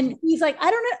 and he's like, I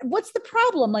don't know. What's the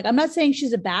problem? Like, I'm not saying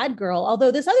she's a bad girl,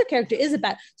 although this other character is so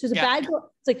it's a bad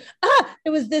girl. It's like, it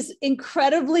was this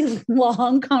incredibly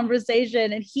long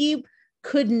conversation and he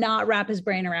could not wrap his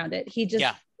brain around it. He just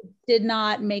did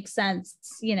not make sense,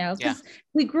 because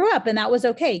we grew up and that was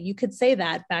okay. You could say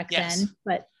that back then,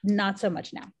 but not so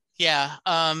much now. Yeah.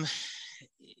 I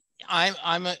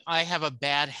have a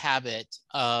bad habit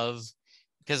of,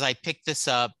 because I picked this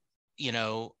up,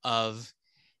 of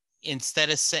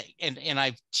instead of saying, and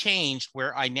I've changed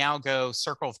where I now go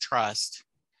circle of trust,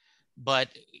 but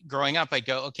growing up, I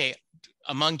go, okay,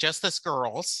 among just us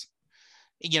girls,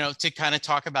 to kind of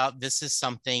talk about, this is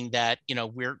something that,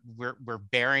 we're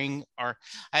bearing our,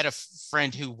 I had a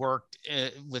friend who worked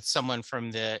with someone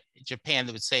from Japan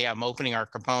that would say, I'm opening our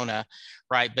kimono,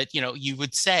 right? But, you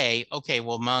would say, okay,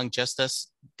 well, among just us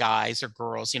guys or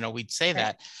girls, we'd say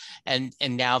that. And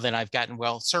now then I've gotten,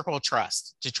 circle of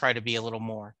trust to try to be a little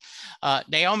more.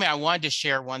 Naomi, I wanted to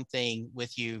share one thing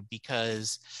with you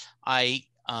because I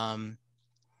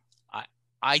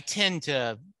tend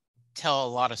to tell a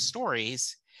lot of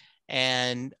stories.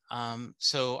 And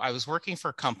so I was working for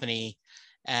a company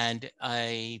and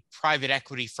a private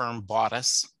equity firm bought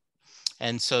us.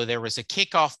 And so there was a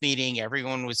kickoff meeting.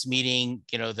 Everyone was meeting,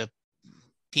 the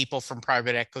people from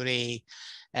private equity,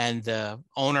 and the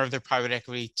owner of the private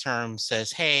equity firm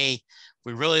says, hey,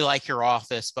 we really like your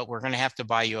office, but we're going to have to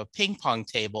buy you a ping pong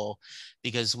table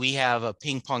because we have a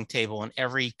ping pong table in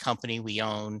every company we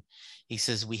own. He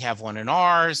says, we have one in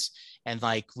ours. And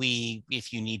like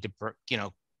if you need to,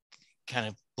 kind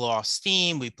of blow off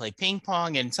steam, we play ping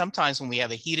pong. And sometimes when we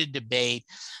have a heated debate,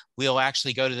 we'll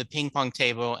actually go to the ping pong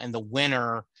table and the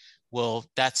winner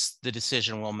that's the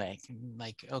decision we'll make.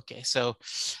 Like, okay. So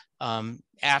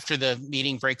after the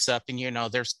meeting breaks up and,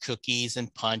 there's cookies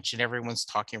and punch and everyone's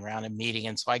talking around and meeting.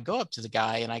 And so I go up to the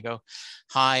guy and I go,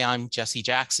 hi, I'm Jesse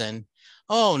Jackson.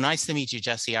 Oh, nice to meet you,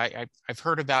 Jesse. I've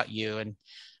heard about you and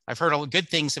I've heard all good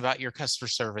things about your customer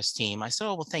service team. I said,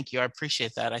 oh, well, thank you. I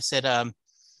appreciate that. I said,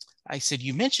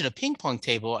 you mentioned a ping pong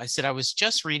table. I said, I was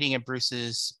just reading in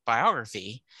Bruce's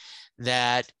biography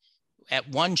that at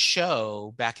one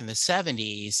show back in the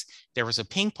 70s, there was a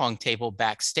ping pong table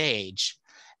backstage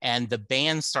and the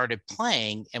band started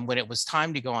playing. And when it was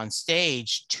time to go on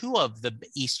stage, two of the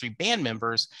E Street Band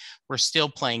members were still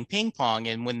playing ping pong.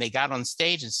 And when they got on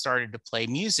stage and started to play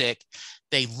music,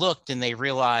 they looked and they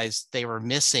realized they were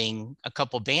missing a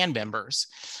couple band members.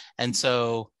 And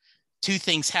so two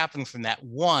things happened from that.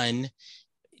 One,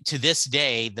 to this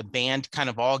day, the band kind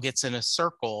of all gets in a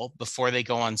circle before they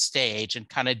go on stage and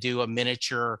kind of do a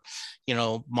miniature,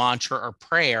 mantra or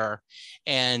prayer.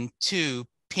 And two,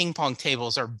 ping pong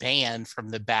tables are banned from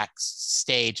the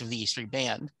backstage of the E Street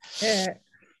Band. Yeah.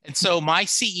 And so my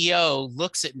CEO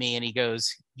looks at me and he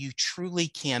goes, you truly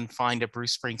can find a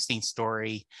Bruce Springsteen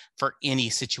story for any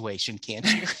situation, can't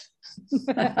you?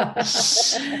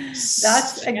 That's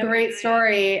a great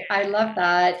story. I love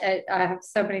that. I have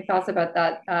so many thoughts about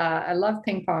that. I love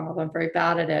ping pong, although I'm very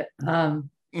bad at it.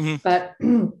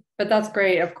 But that's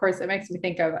great. Of course, it makes me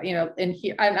think of, in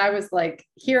here, I was like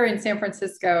here in San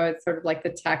Francisco, it's sort of like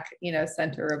the tech,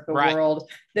 center of the world.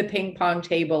 The ping pong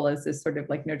table is this sort of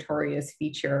like notorious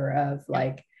feature of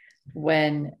like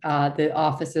when the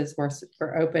offices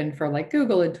were open for like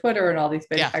Google and Twitter and all these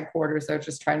big headquarters. They're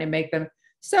just trying to make them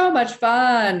so much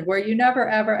fun where you never,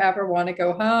 ever, ever want to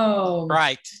go home.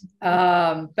 Right.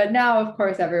 But now, of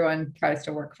course, everyone tries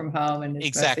to work from home and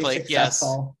is mostly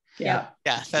successful. Yeah,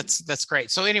 that's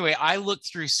great. So anyway, I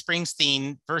looked through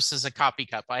Springsteen versus a coffee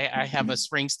cup. I have a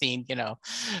Springsteen,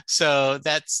 so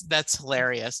that's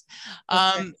hilarious.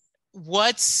 Okay.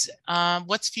 What's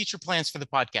future plans for the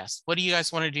podcast? What do you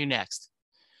guys want to do next?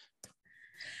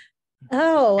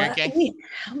 Okay.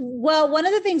 Well, one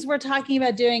of the things we're talking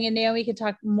about doing, and Naomi can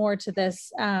talk more to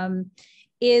this,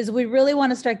 is we really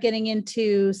want to start getting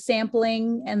into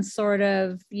sampling and sort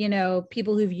of,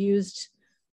 people who've used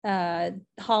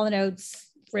Hall & Oates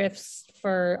riffs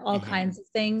for all kinds of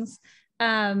things.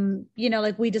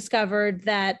 Like we discovered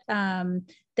that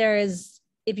there is,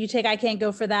 if you take I Can't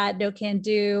Go For That, No Can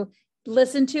Do,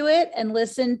 listen to it and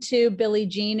listen to Billie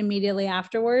Jean immediately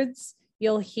afterwards.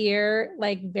 you'll hear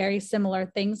like very similar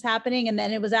things happening. And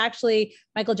then it was actually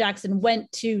Michael Jackson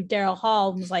went to Daryl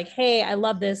Hall and was like, hey, I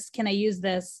love this. Can I use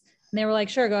this? And they were like,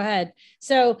 sure, go ahead.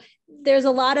 So there's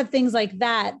a lot of things like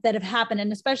that have happened,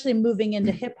 and especially moving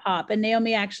into hip hop. And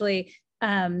Naomi actually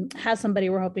has somebody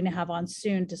we're hoping to have on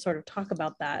soon to sort of talk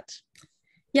about that.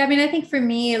 Yeah, I mean, I think for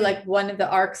me, like one of the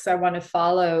arcs I want to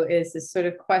follow is this sort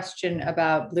of question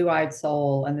about blue-eyed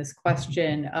soul and this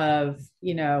question of,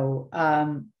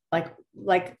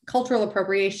 like cultural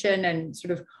appropriation and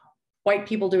sort of white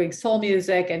people doing soul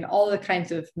music and all the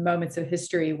kinds of moments of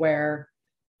history where,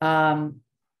 from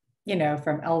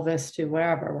Elvis to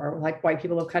wherever, where like white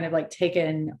people have kind of like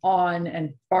taken on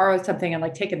and borrowed something and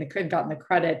like gotten the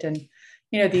credit, and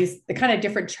the kind of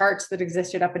different charts that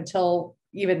existed up until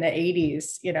even the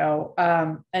 80s,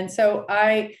 and so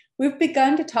we've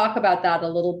begun to talk about that a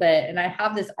little bit, and I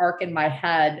have this arc in my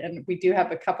head, and we do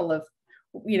have a couple of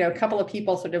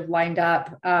people sort of lined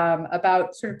up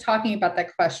about sort of talking about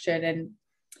that question.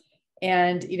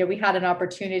 And we had an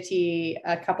opportunity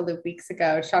a couple of weeks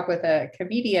ago to talk with a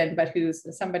comedian, but who's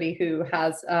somebody who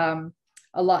has a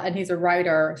lot, and he's a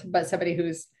writer, but somebody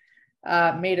who's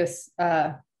made a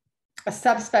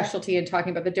subspecialty in talking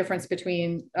about the difference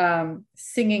between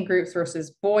singing groups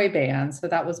versus boy bands. So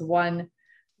that was one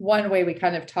way we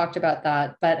kind of talked about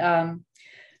that.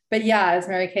 But yeah, as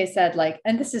Mary Kay said, like,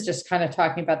 and this is just kind of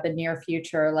talking about the near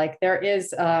future. Like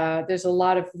there's a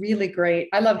lot of really great,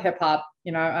 I love hip hop,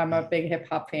 I'm a big hip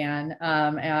hop fan.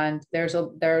 And there's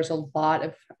a lot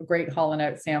of great Hall &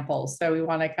 Oates samples. So we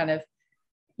want to kind of,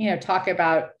 talk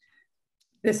about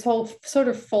this whole sort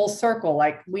of full circle.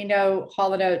 Like we know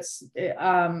Hall & Oates they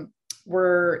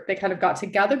kind of got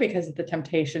together because of the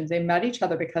Temptations. They met each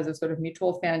other because of sort of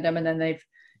mutual fandom. And then they've,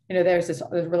 there's this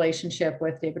relationship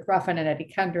with David Ruffin and Eddie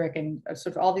Kendrick and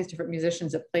sort of all these different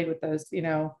musicians that played with those,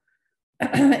 in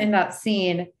that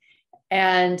scene.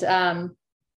 And so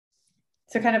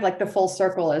kind of like the full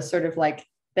circle is sort of like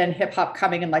then hip hop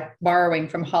coming and like borrowing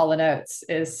from Hall & Oates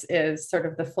is sort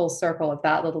of the full circle of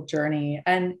that little journey.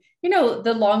 And,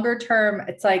 the longer term,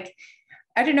 it's like,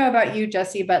 I don't know about you,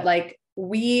 Jesse, but like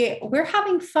we're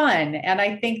having fun. And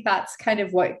I think that's kind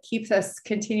of what keeps us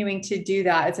continuing to do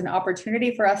that. It's an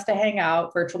opportunity for us to hang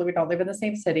out virtually. We don't live in the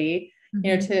same city,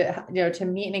 mm-hmm. To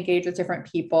meet and engage with different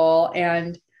people.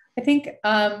 And I think,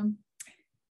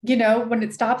 when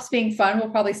it stops being fun, we'll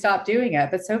probably stop doing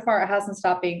it. But so far it hasn't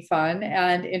stopped being fun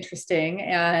and interesting.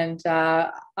 And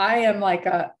I am like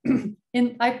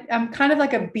I'm kind of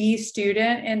like a B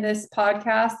student in this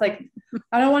podcast. Like,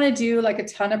 I don't want to do like a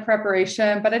ton of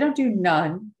preparation, but I don't do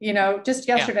none. Just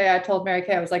yesterday I told Mary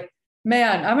Kay, I was like,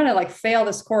 man, I'm going to like fail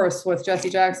this course with Jesse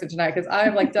Jackson tonight because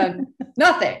I've like done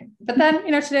nothing. But then,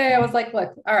 today I was like,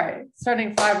 look, all right, starting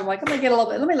at 5, I'm like, I'm going to get a little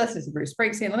bit, let me listen to Bruce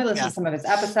Springsteen. Let me listen to some of his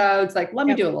episodes. Like, let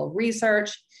me do a little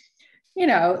research,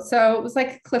 so it was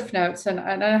like Cliff Notes, and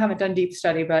I haven't done deep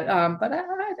study, but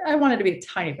I wanted to be a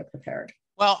tiny bit prepared.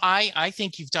 Well, I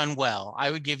think you've done well.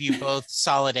 I would give you both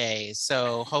solid A's.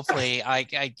 So hopefully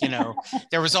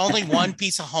there was only one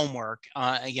piece of homework,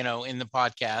 in the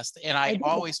podcast. And I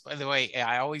always, by the way,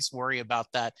 I always worry about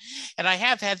that. And I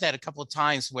have had that a couple of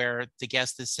times where the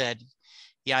guest has said,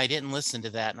 yeah, I didn't listen to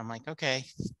that. And I'm like, okay,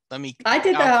 I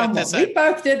did the homework. We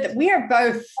both did. We are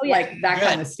both like that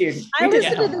kind of student. I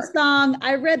listened to the song.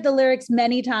 I read the lyrics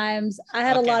many times. I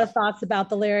had a lot of thoughts about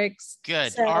the lyrics.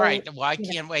 Good. So, all right. Well, I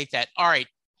can't wait that. All right.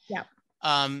 Yeah.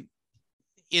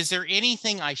 Is there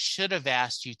anything I should have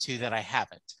asked you to that I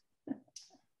haven't?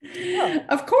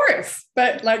 Of course,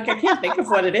 but like I can't think of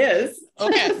what it is.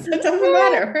 Okay. It doesn't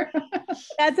matter.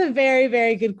 That's a very,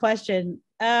 very good question.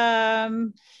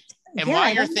 And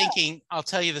while you're thinking, I'll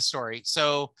tell you the story.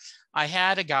 So I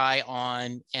had a guy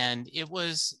on, and it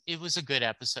was a good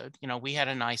episode. We had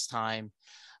a nice time,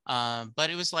 but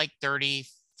it was like 30,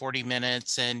 40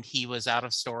 minutes and he was out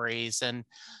of stories. And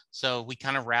so we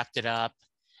kind of wrapped it up.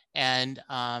 And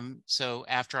so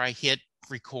after I hit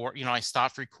record, I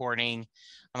stopped recording.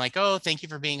 I'm like, oh, thank you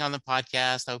for being on the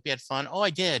podcast. I hope you had fun. Oh, I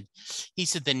did. He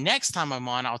said, the next time I'm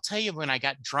on, I'll tell you when I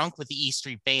got drunk with the E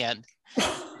Street Band.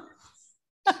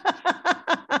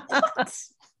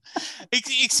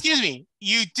 Excuse me,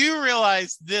 you do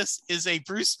realize this is a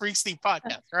Bruce Springsteen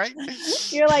podcast, right?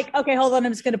 You're like, okay, hold on,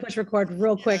 I'm just going to push record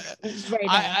real quick right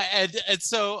now. And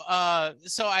so I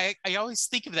always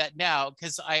think of that now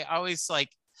because I always like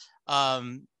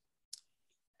I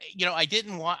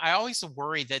always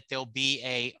worry that there'll be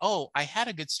I had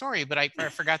a good story, but I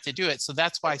forgot to do it. So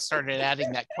that's why I started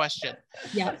adding that question.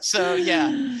 Yeah. So,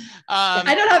 yeah.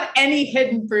 I don't have any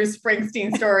hidden Bruce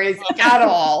Springsteen stories at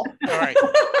all. All right.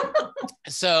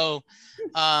 So,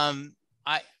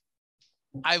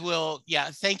 I will. Yeah.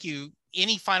 Thank you.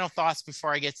 Any final thoughts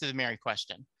before I get to the Mary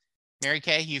question? Mary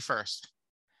Kay, you first.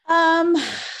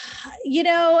 You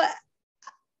know,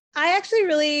 I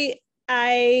actually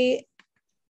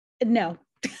no.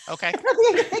 Okay.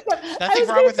 Nothing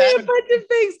wrong with that. A bunch of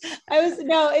things.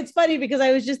 It's funny because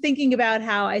I was just thinking about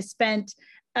how I spent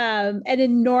an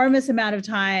enormous amount of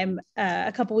time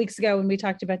a couple weeks ago when we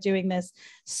talked about doing this,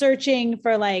 searching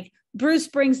for like Bruce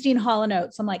Springsteen Hall &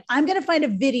 Oates. I'm like, I'm going to find a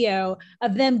video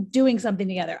of them doing something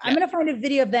together. I'm going to find a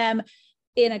video of them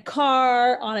in a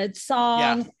car on a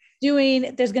song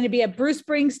there's going to be a Bruce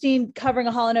Springsteen covering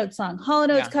a Hall & Oates song, Hall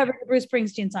 & Oates covering a Bruce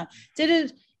Springsteen song. Did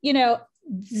it,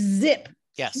 zip.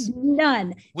 Yes.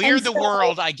 None. We Are the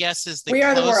World, I guess, is the We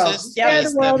closest. Are the World. Yeah. We Are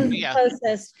the World is the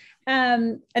closest.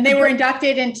 And they were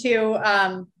inducted into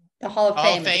the Hall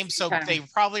of Fame. So they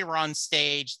probably were on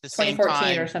stage the same time.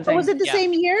 2014 or something. Oh, was it the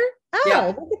same year?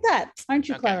 Oh, look at that. Aren't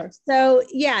you clever? So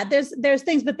yeah, there's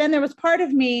things, but then there was part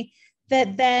of me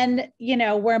that then,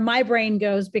 where my brain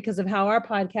goes because of how our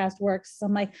podcast works. So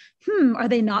I'm like, are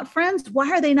they not friends? Why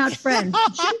are they not friends?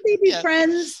 Shouldn't they be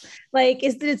friends? Like,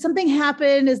 did something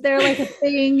happen? Is there like a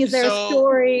thing? Is there a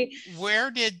story?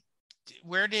 Where did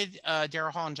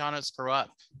Daryl Hall and John Oates grow up?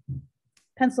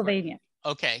 Pennsylvania.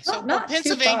 Okay. So not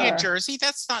Pennsylvania, Jersey,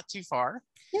 that's not too far.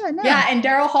 Yeah, no. Yeah, and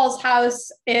Daryl Hall's house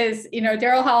is,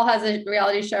 Daryl Hall has a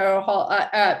reality show,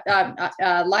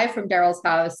 live from Daryl's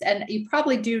house, and you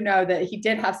probably do know that he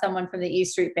did have someone from the E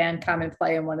Street Band come and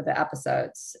play in one of the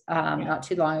episodes not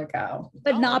too long ago.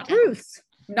 But not Bruce.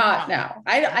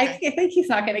 I think he's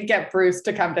not going to get Bruce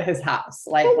to come to his house.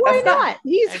 Like, well, why not?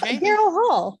 He's Daryl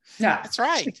Hall. No, that's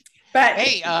right. But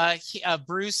hey,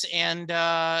 Bruce and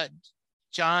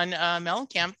John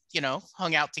Mellencamp,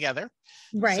 hung out together.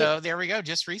 Right. So there we go.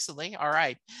 Just recently. All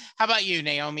right. How about you,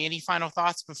 Naomi? Any final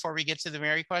thoughts before we get to the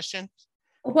Mary question?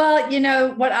 Well,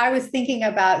 what I was thinking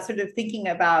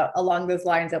about along those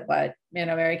lines of what,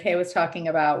 Mary Kay was talking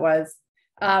about was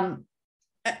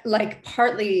like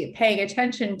partly paying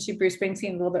attention to Bruce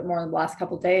Springsteen a little bit more in the last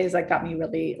couple of days, like got me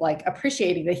really like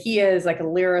appreciating that he is like a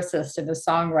lyricist and a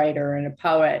songwriter and a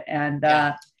poet. And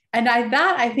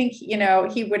I think,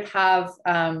 he would have,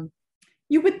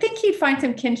 you would think he'd find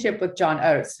some kinship with John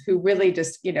Oates, who really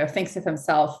just, thinks of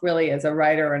himself really as a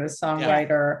writer and a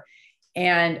songwriter.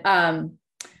 Yeah. And,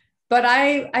 but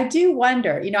I do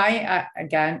wonder, I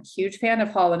again, huge fan of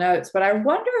Hall & Oates, but I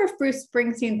wonder if Bruce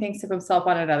Springsteen thinks of himself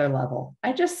on another level.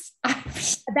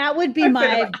 That would be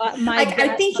my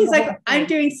I think he's like, I'm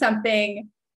doing something.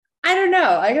 I don't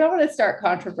know. I don't want to start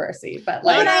controversy, but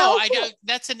like, I know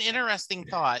that's an interesting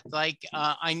thought. Like,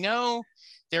 I know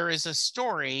there is a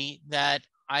story that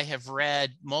I have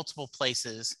read multiple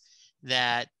places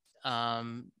that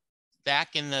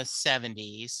back in the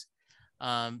 70s,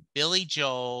 Billy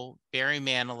Joel, Barry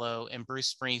Manilow, and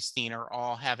Bruce Springsteen are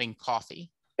all having coffee.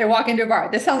 They walk into a bar.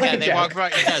 This sounds like a joke.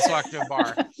 It does walk to a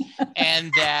bar.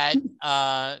 And that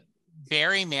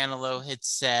Barry Manilow had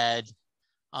said,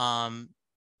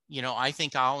 I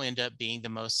think I'll end up being the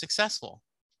most successful.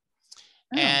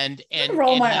 Oh, and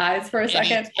roll my eyes for a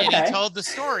second. And he told the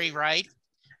story, right,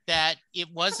 that it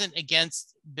wasn't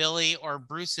against Billy or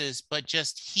Bruce's, but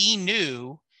just he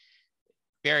knew,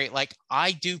 Barry, like,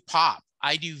 I do pop.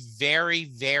 I do very,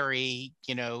 very,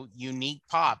 unique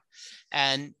pop.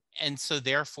 And so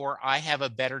therefore I have a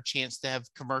better chance to have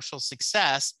commercial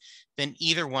success than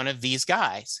either one of these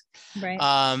guys. Right.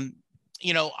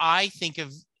 I think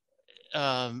of,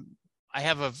 I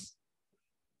have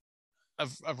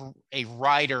a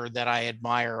writer that I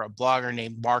admire, a blogger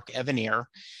named Mark Evanier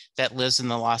that lives in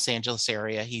the Los Angeles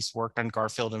area. He's worked on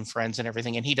Garfield and Friends and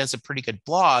everything, and he does a pretty good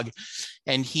blog.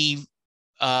 And he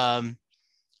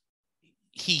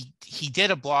did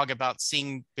a blog about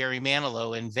seeing Barry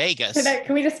Manilow in Vegas.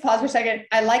 Can we just pause for a second?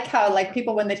 I like how like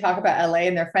people, when they talk about LA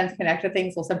and their friends connect to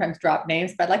things, will sometimes drop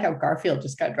names, but I like how Garfield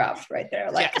just got dropped right there.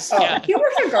 Like, he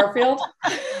works on Garfield.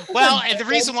 Well, and the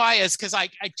reason why is because I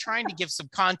trying to give some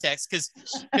context because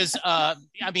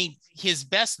his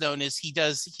best known is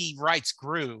he writes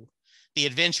Gru, the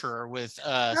Adventurer, with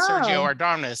Sergio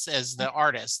Ardonis as the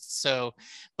artist. So,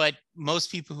 but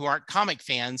most people who aren't comic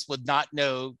fans would not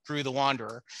know Gru the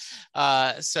Wanderer.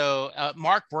 So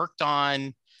Mark worked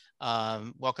on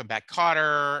Welcome Back,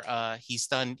 Kotter.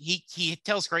 He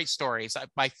tells great stories.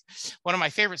 One of my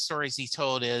favorite stories he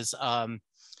told is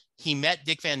he met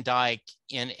Dick Van Dyke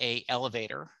in an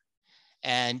elevator,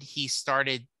 and he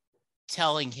started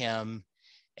telling him,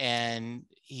 and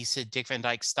he said Dick Van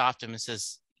Dyke stopped him and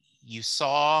says, you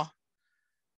saw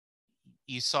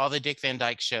the Dick Van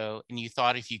Dyke Show, and you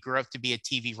thought if you grew up to be a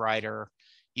TV writer,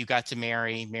 you got to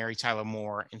marry Mary Tyler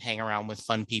Moore and hang around with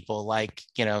fun people like,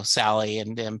 you know, Sally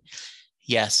and them.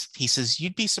 Yes. He says,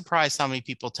 you'd be surprised how many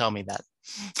people tell me that.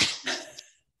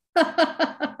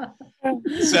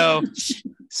 So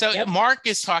Yep. Mark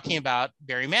is talking about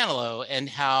Barry Manilow and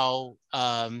how,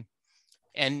 you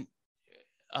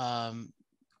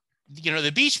know,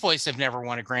 the Beach Boys have never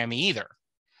won a Grammy either.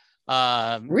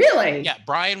 Really? Yeah,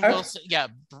 Brian Wilson. Yeah,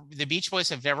 the Beach Boys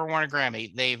have never won a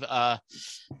Grammy. They've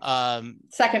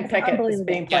second picket is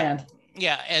being planned.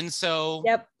 Yeah, and so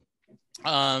Yep.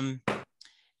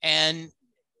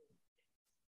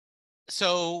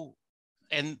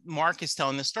 And Mark is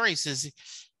telling the story. He says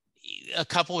a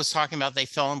couple was talking about they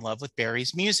fell in love with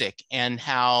Barry's music and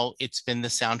how it's been the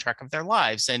soundtrack of their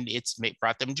lives and it's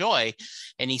brought them joy.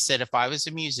 And he said, if I was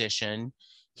a musician,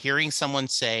 hearing someone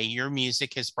say your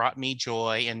music has brought me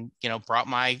joy and, you know, brought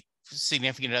my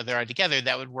significant other together,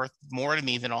 that would worth more to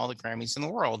me than all the Grammys in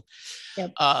the world.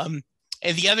 Yep.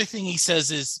 And the other thing he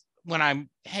says is when I'm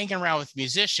hanging around with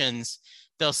musicians,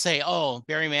 they'll say, oh,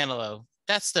 Barry Manilow,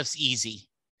 that stuff's easy.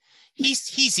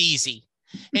 He's easy.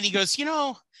 And he goes, you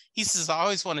know, he says, I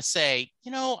always want to say,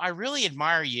 you know, I really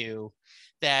admire you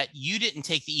that you didn't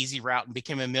take the easy route and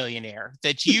become a millionaire,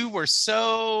 that you were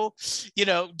so, you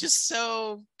know, just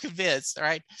so convinced. All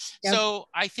right. Yep. So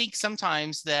I think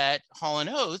sometimes that Hall &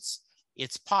 Oates,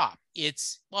 it's pop.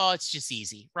 It's just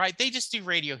easy, right? They just do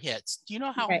radio hits. Do you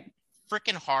know how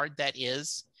freaking hard that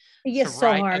is to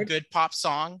write a good pop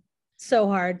song? So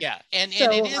hard. Yeah. And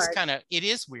it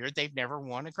is weird. They've never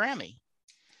won a Grammy.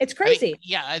 It's crazy. I mean,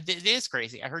 yeah, it is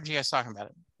crazy. I heard you guys talking about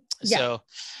it. Yeah. So,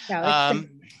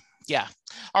 yeah.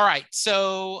 All right.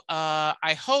 So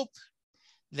I hope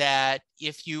that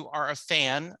if you are a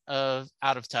fan of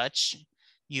Out of Touch,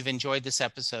 you've enjoyed this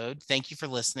episode. Thank you for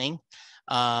listening.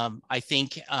 I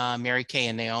think Mary Kay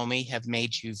and Naomi have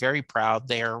made you very proud.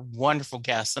 They are wonderful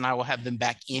guests, and I will have them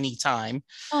back anytime.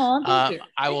 Oh, thank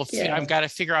you. I've got to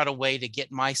figure out a way to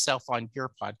get myself on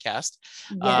your podcast.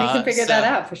 Yeah, we can figure that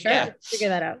out for sure. Yeah, figure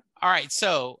that out. All right.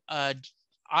 So I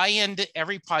end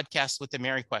every podcast with a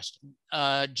Mary question.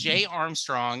 Jay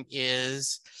Armstrong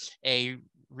is a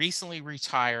recently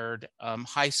retired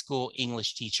high school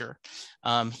English teacher.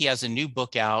 He has a new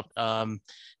book out,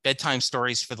 Bedtime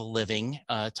Stories for the Living,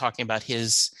 talking about he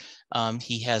has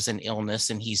an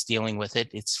illness and he's dealing with it.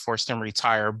 It's forced him to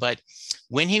retire. But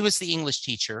when he was the English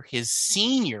teacher, his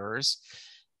seniors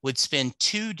would spend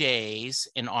 2 days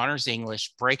in honors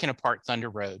English breaking apart Thunder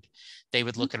Road. They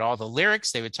would look at all the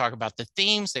lyrics. They would talk about the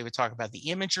themes. They would talk about the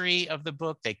imagery of the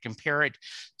book. They'd compare it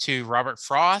to Robert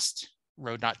Frost,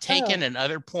 Road Not Taken, and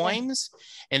other poems.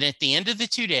 And at the end of the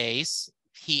 2 days,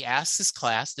 he asks his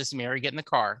class, does Mary get in the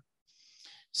car?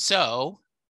 So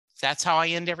that's how I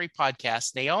end every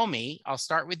podcast. Naomi, I'll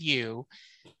start with you.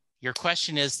 Your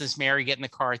question is, does Mary get in the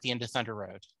car at the end of Thunder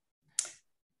Road?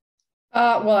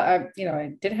 I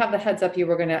did have the heads up you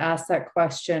were going to ask that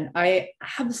question. I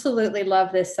absolutely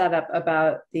love this setup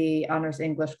about the honors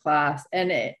English class,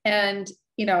 and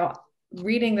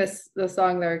reading the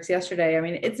song lyrics yesterday. I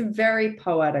mean, it's a very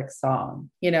poetic song,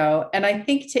 and I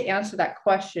think to answer that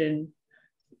question,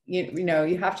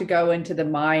 you have to go into the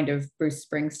mind of Bruce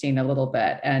Springsteen a little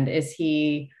bit. And is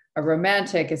he a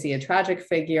romantic? Is he a tragic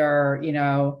figure?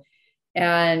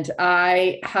 And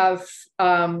I have,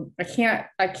 I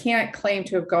can't claim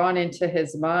to have gone into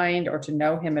his mind or to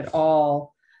know him at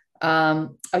all. I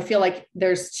feel like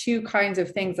there's two kinds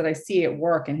of things that I see at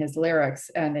work in his lyrics,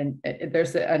 and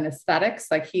there's an aesthetics,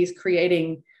 like he's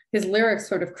creating, his lyrics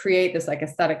sort of create this like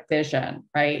aesthetic vision,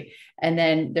 right? And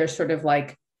then there's sort of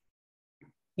like,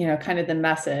 kind of the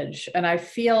message. And I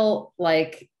feel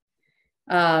like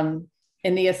in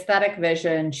the aesthetic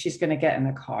vision, she's going to get in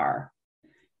the car.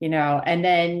 And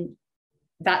then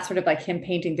that's sort of like him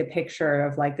painting the picture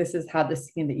of like, this is how the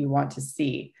scene that you want to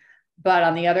see. But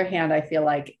on the other hand, I feel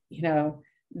like,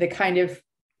 the kind of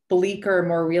bleaker,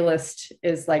 more realist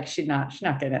is like, she's not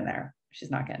getting in there. She's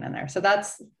not getting in there. So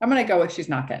I'm going to go with she's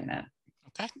not getting in.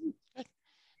 Okay. Good.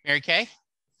 Mary Kay?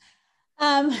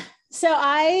 So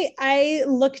I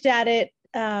looked at it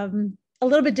a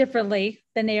little bit differently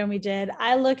than Naomi did.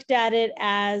 I looked at it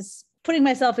as putting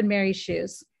myself in Mary's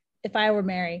shoes, if I were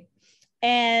Mary.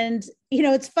 And,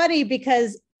 it's funny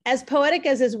because as poetic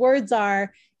as his words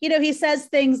are, he says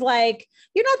things like,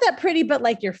 you're not that pretty, but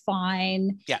like, you're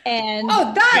fine. Yeah. And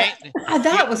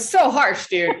that was so harsh,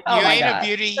 dude. Oh, you ain't a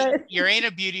beauty. You ain't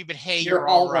a beauty, but hey, you're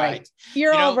all right.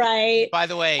 You're all right. By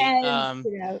the way, and,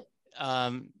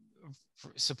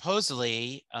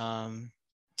 supposedly, I'm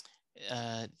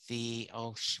going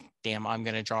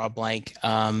to draw a blank.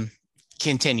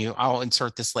 continue. I'll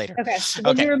insert this later. Okay. When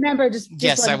Okay. you remember, just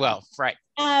Yes, I will. Right.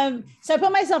 So I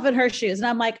put myself in her shoes and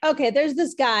I'm like, okay, there's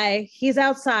this guy. He's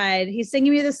outside. He's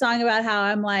singing me the song about how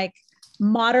I'm like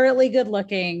moderately good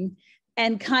looking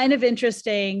and kind of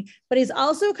interesting, but he's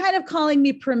also kind of calling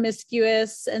me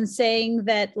promiscuous and saying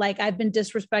that like I've been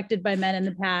disrespected by men in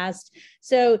the past.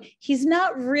 So he's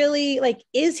not really like,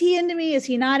 is he into me? Is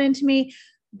he not into me?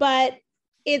 But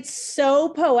it's so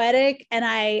poetic. And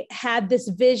I had this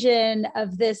vision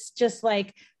of this just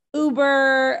like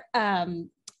uber,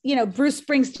 Bruce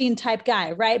Springsteen type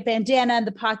guy, right? Bandana in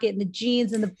the pocket and the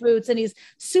jeans and the boots. And he's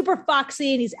super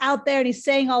foxy and he's out there and he's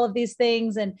saying all of these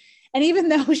things. And even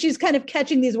though she's kind of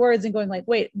catching these words and going like,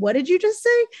 wait, what did you just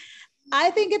say?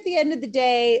 I think at the end of the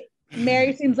day,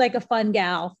 Mary seems like a fun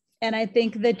gal. And I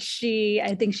think she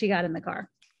got in the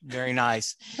car. Very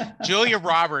nice. Julia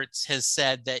Roberts has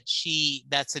said that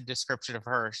that's a description of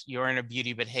her. You're in a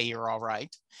beauty, but hey, you're all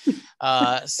right.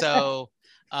 I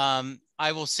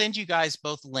will send you guys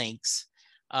both links.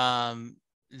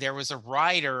 There was a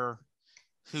writer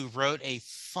who wrote a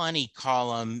funny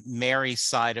column, Mary's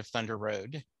Side of Thunder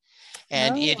Road.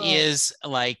 And it is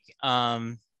like,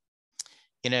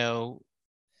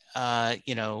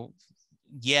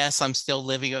 yes, I'm still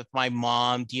living with my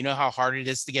mom. Do you know how hard it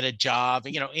is to get a job?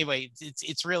 Anyway,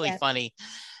 it's really funny.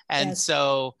 And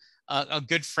so a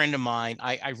good friend of mine,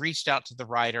 I reached out to the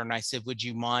writer and I said, would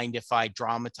you mind if I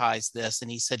dramatize this?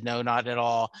 And he said, no, not at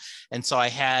all. And so I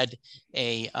had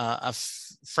a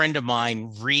friend of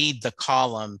mine read the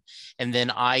column, and then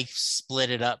I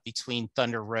split it up between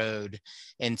Thunder Road.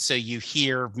 And so you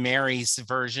hear Mary's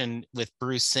version with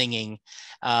Bruce singing,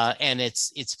 and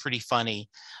it's pretty funny.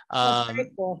 That's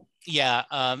very cool. Yeah.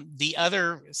 The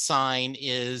other sign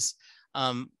is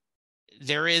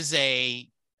there is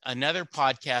another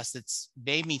podcast that's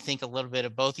made me think a little bit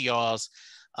of both of y'all's.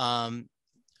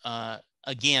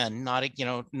 Again, not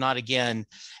again.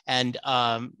 And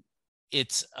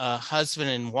it's a husband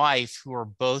and wife who are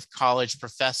both college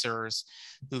professors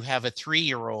who have a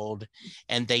 3-year-old,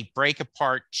 and they break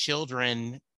apart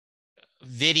children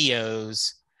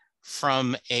videos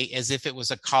from as if it was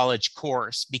a college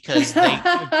course, because they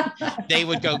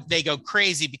go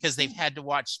crazy because they've had to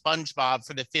watch SpongeBob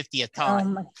for the 50th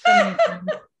time.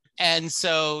 And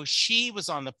so she was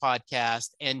on the podcast,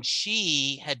 and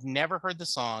she had never heard the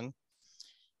song,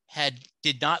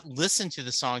 did not listen to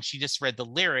the song. She just read the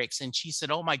lyrics, and she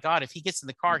said, oh my God, if he gets in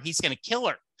the car, he's going to kill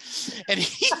her. And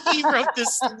he wrote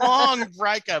this long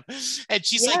breakup, and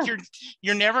she's like,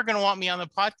 you're never going to want me on the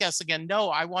podcast again. No,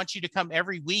 I want you to come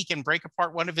every week and break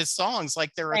apart one of his songs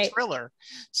like they're a thriller.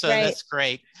 So that's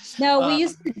great. No, we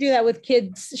used to do that with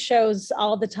kids shows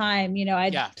all the time.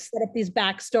 I'd set up these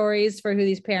backstories for who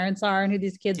these parents are and who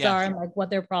these kids are and like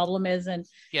what their problem is. And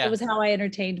it was how I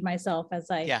entertained myself as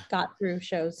I got through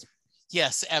shows.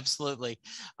 Yes, absolutely.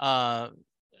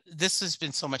 This has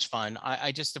been so much fun.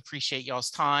 I just appreciate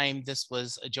y'all's time. This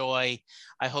was a joy.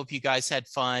 I hope you guys had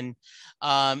fun.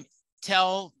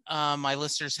 Tell my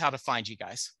listeners how to find you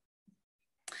guys.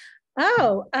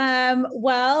 Well,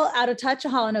 Out of Touch, a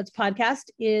Hall & Oates podcast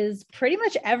is pretty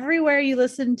much everywhere you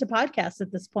listen to podcasts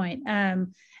at this point.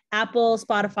 Apple,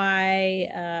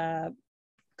 Spotify,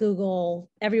 Google,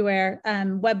 everywhere,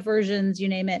 web versions, you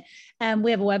name it. We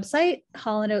have a website,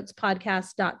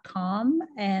 hallandoatespodcast.com.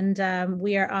 And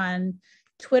we are on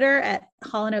Twitter at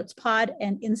Hall & Oates Pod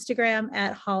and Instagram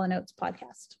at Hall & Oates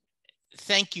Podcast.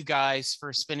 Thank you guys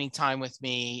for spending time with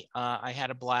me. I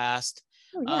had a blast.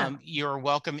 You're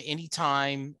welcome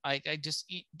anytime. I just,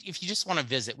 if you just want to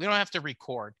visit, we don't have to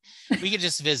record. We can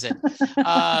just visit.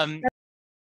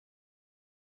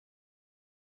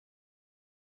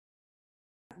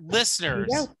 Listeners,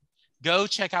 go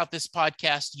check out this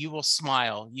podcast. You will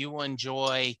smile. You will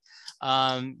enjoy.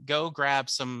 Go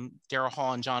grab some Daryl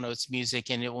Hall and John Oates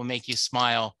music, and it will make you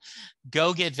smile.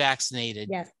 Go get vaccinated.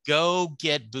 Go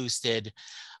get boosted.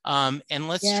 And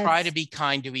let's try to be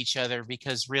kind to each other,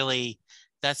 because really,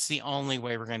 that's the only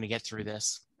way we're going to get through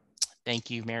this.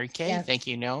 Thank you, Mary Kay. Thank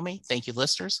you, Naomi. Thank you,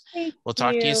 listeners. We'll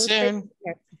talk to you soon.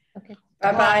 Okay.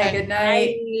 Bye-bye. Good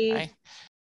night. Bye.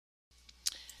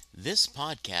 This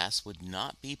podcast would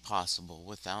not be possible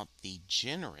without the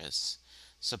generous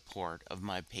support of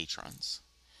my patrons.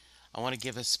 I want to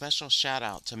give a special shout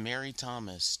out to Mary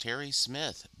Thomas, Terry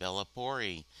Smith, Bella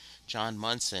Pori, John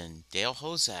Munson, Dale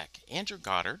Hozak, Andrew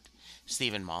Goddard,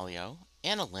 Stephen Malio,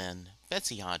 Anna Lynn,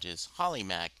 Betsy Hodges, Holly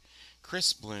Mack,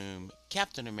 Chris Bloom,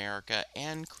 Captain America,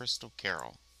 and Crystal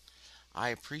Carroll. I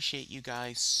appreciate you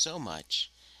guys so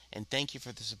much, and thank you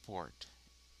for the support.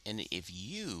 And if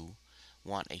you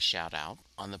want a shout out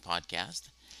on the podcast,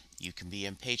 You can be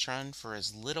a patron for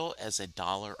as little as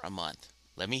 $1 a month.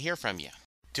 Let me hear from you.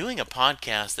 Doing a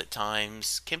podcast at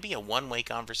times can be a one-way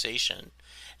conversation,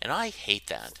 and I hate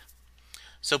that.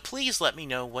 So please let me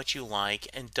know what you like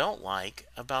and don't like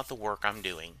about the work I'm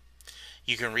doing.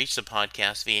 You can reach the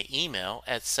podcast via email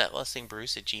at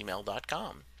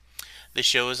setlistingbruce@gmail.com. The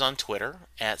show is on Twitter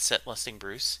at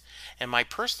setlistingbruce, and my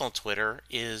personal Twitter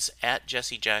is at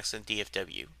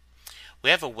jessejacksondfw. We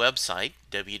have a website,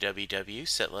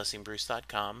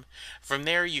 www.setlistingbruce.com. From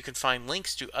there, you can find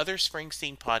links to other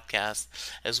Springsteen podcasts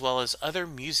as well as other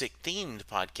music-themed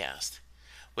podcasts.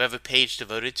 We have a page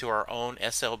devoted to our own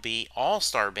SLB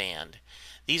All-Star Band.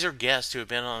 These are guests who have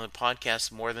been on the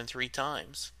podcast more than 3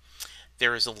 times.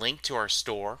 There is a link to our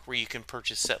store where you can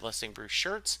purchase Set Listing Bruce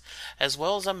shirts as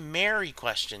well as a Mary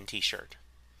Question t-shirt.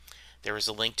 There is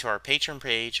a link to our Patreon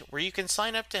page where you can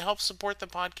sign up to help support the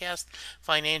podcast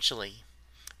financially.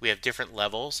 We have different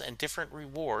levels and different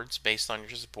rewards based on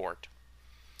your support.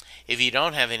 If you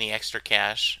don't have any extra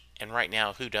cash, and right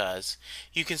now who does,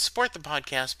 you can support the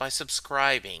podcast by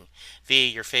subscribing via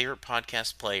your favorite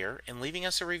podcast player and leaving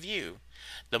us a review.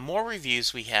 The more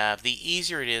reviews we have, the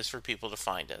easier it is for people to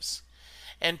find us.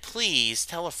 And please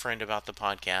tell a friend about the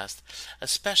podcast,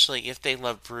 especially if they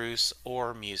love Bruce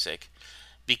or music,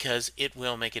 because it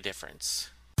will make a difference.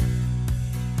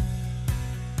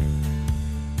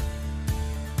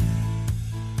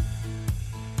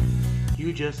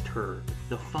 You just heard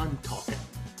the fun talking,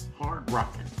 hard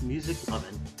rocking, music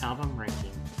loving, album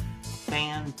ranking,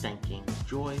 fan thinking,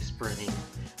 joy spreading,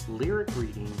 lyric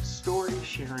reading, story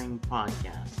sharing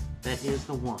podcast that is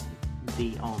the one,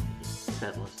 the only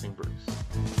Set Listing Bruce.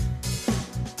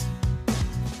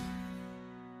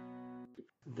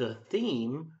 The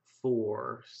theme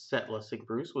for Set Listing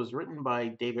Bruce was written by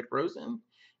David Rosen,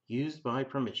 used by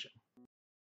permission.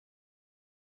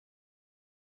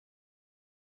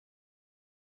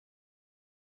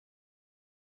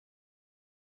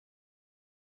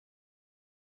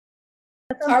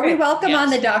 Are we welcome Yes. on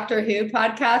the Doctor Who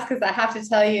podcast? Because I have to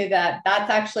tell you that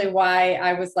that's actually why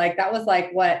I was like, that was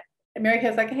like what America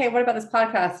was like, hey, what about this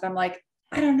podcast? And I'm like,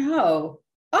 I don't know.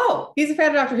 Oh, he's a fan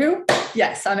of Doctor Who?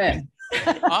 Yes, I'm in.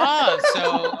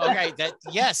 Okay,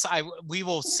 we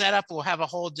will set up, we'll have a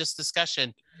whole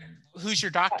discussion. Who's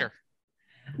your doctor?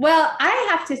 Well, I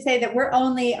have to say that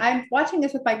I'm watching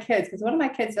this with my kids because one of my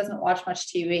kids doesn't watch much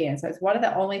TV. And so it's one of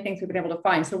the only things we've been able to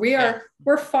find. So we're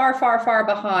far, far, far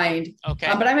behind. Okay.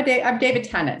 But I'm David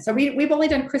Tennant. So we've only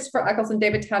done Christopher Eccleston,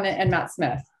 David Tennant, and Matt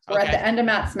Smith. We're at the end of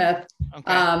Matt Smith.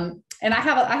 Okay. And I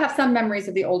have some memories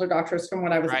of the older doctors from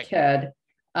when I was a kid.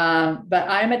 But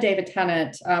I'm a David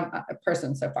Tennant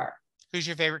person so far. Who's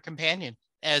your favorite companion?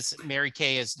 As Mary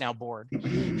Kay is now bored.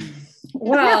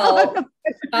 Well,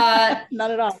 not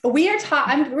at all. we're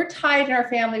tied in our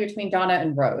family between Donna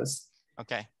and Rose.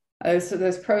 Okay. So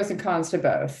there's pros and cons to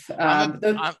both. I'm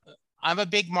a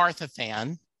big Martha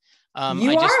fan.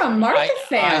 You are a Martha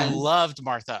fan. I loved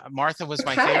Martha. Martha was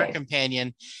my favorite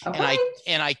companion,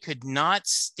 and I could not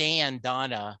stand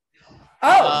Donna.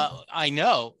 Oh, I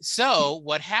know. So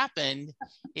what happened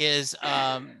is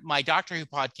my Doctor Who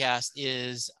podcast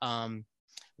is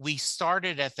we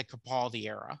started at the Capaldi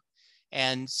era.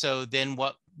 And so then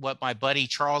what my buddy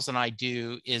Charles and I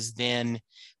do is then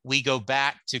we go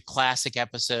back to classic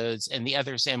episodes and the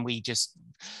others, and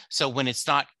so when it's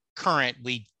not current,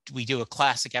 we do a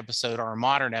classic episode or a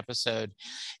modern episode.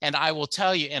 And I will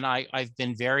tell you, and I've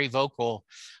been very vocal,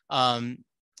 when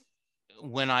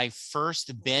I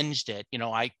first binged it,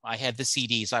 I had the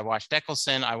CDs. I watched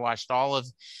Eccleston, I watched all of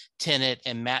Tennant,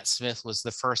 and Matt Smith was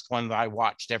the first one that I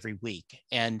watched every week.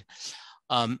 And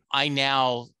I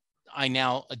now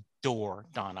adore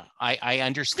Donna. I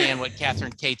understand what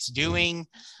Catherine Tate's doing.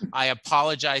 I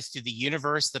apologize to the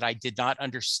universe that I did not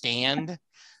understand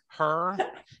her.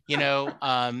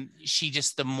 She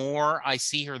just, the more I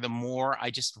see her, the more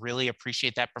I just really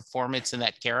appreciate that performance and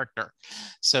that character.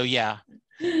 So yeah.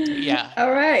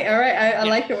 All right. I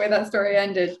like the way that story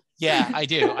ended. Yeah, I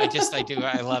do. I do.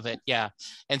 I love it. Yeah.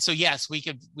 And so, yes, we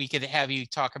could have you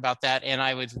talk about that. And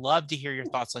I would love to hear your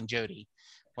thoughts on Jodie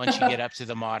once you get up to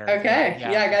the modern. Okay.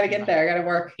 Yeah, I got to get there. I got to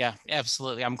work. Yeah,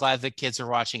 absolutely. I'm glad the kids are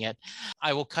watching it.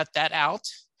 I will cut that out.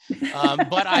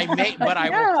 But I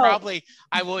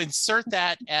will insert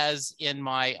that as in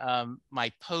my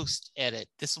my post edit.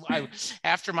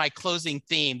 After my closing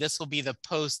theme, this will be the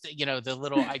post, the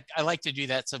little, I like to do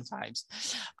that sometimes.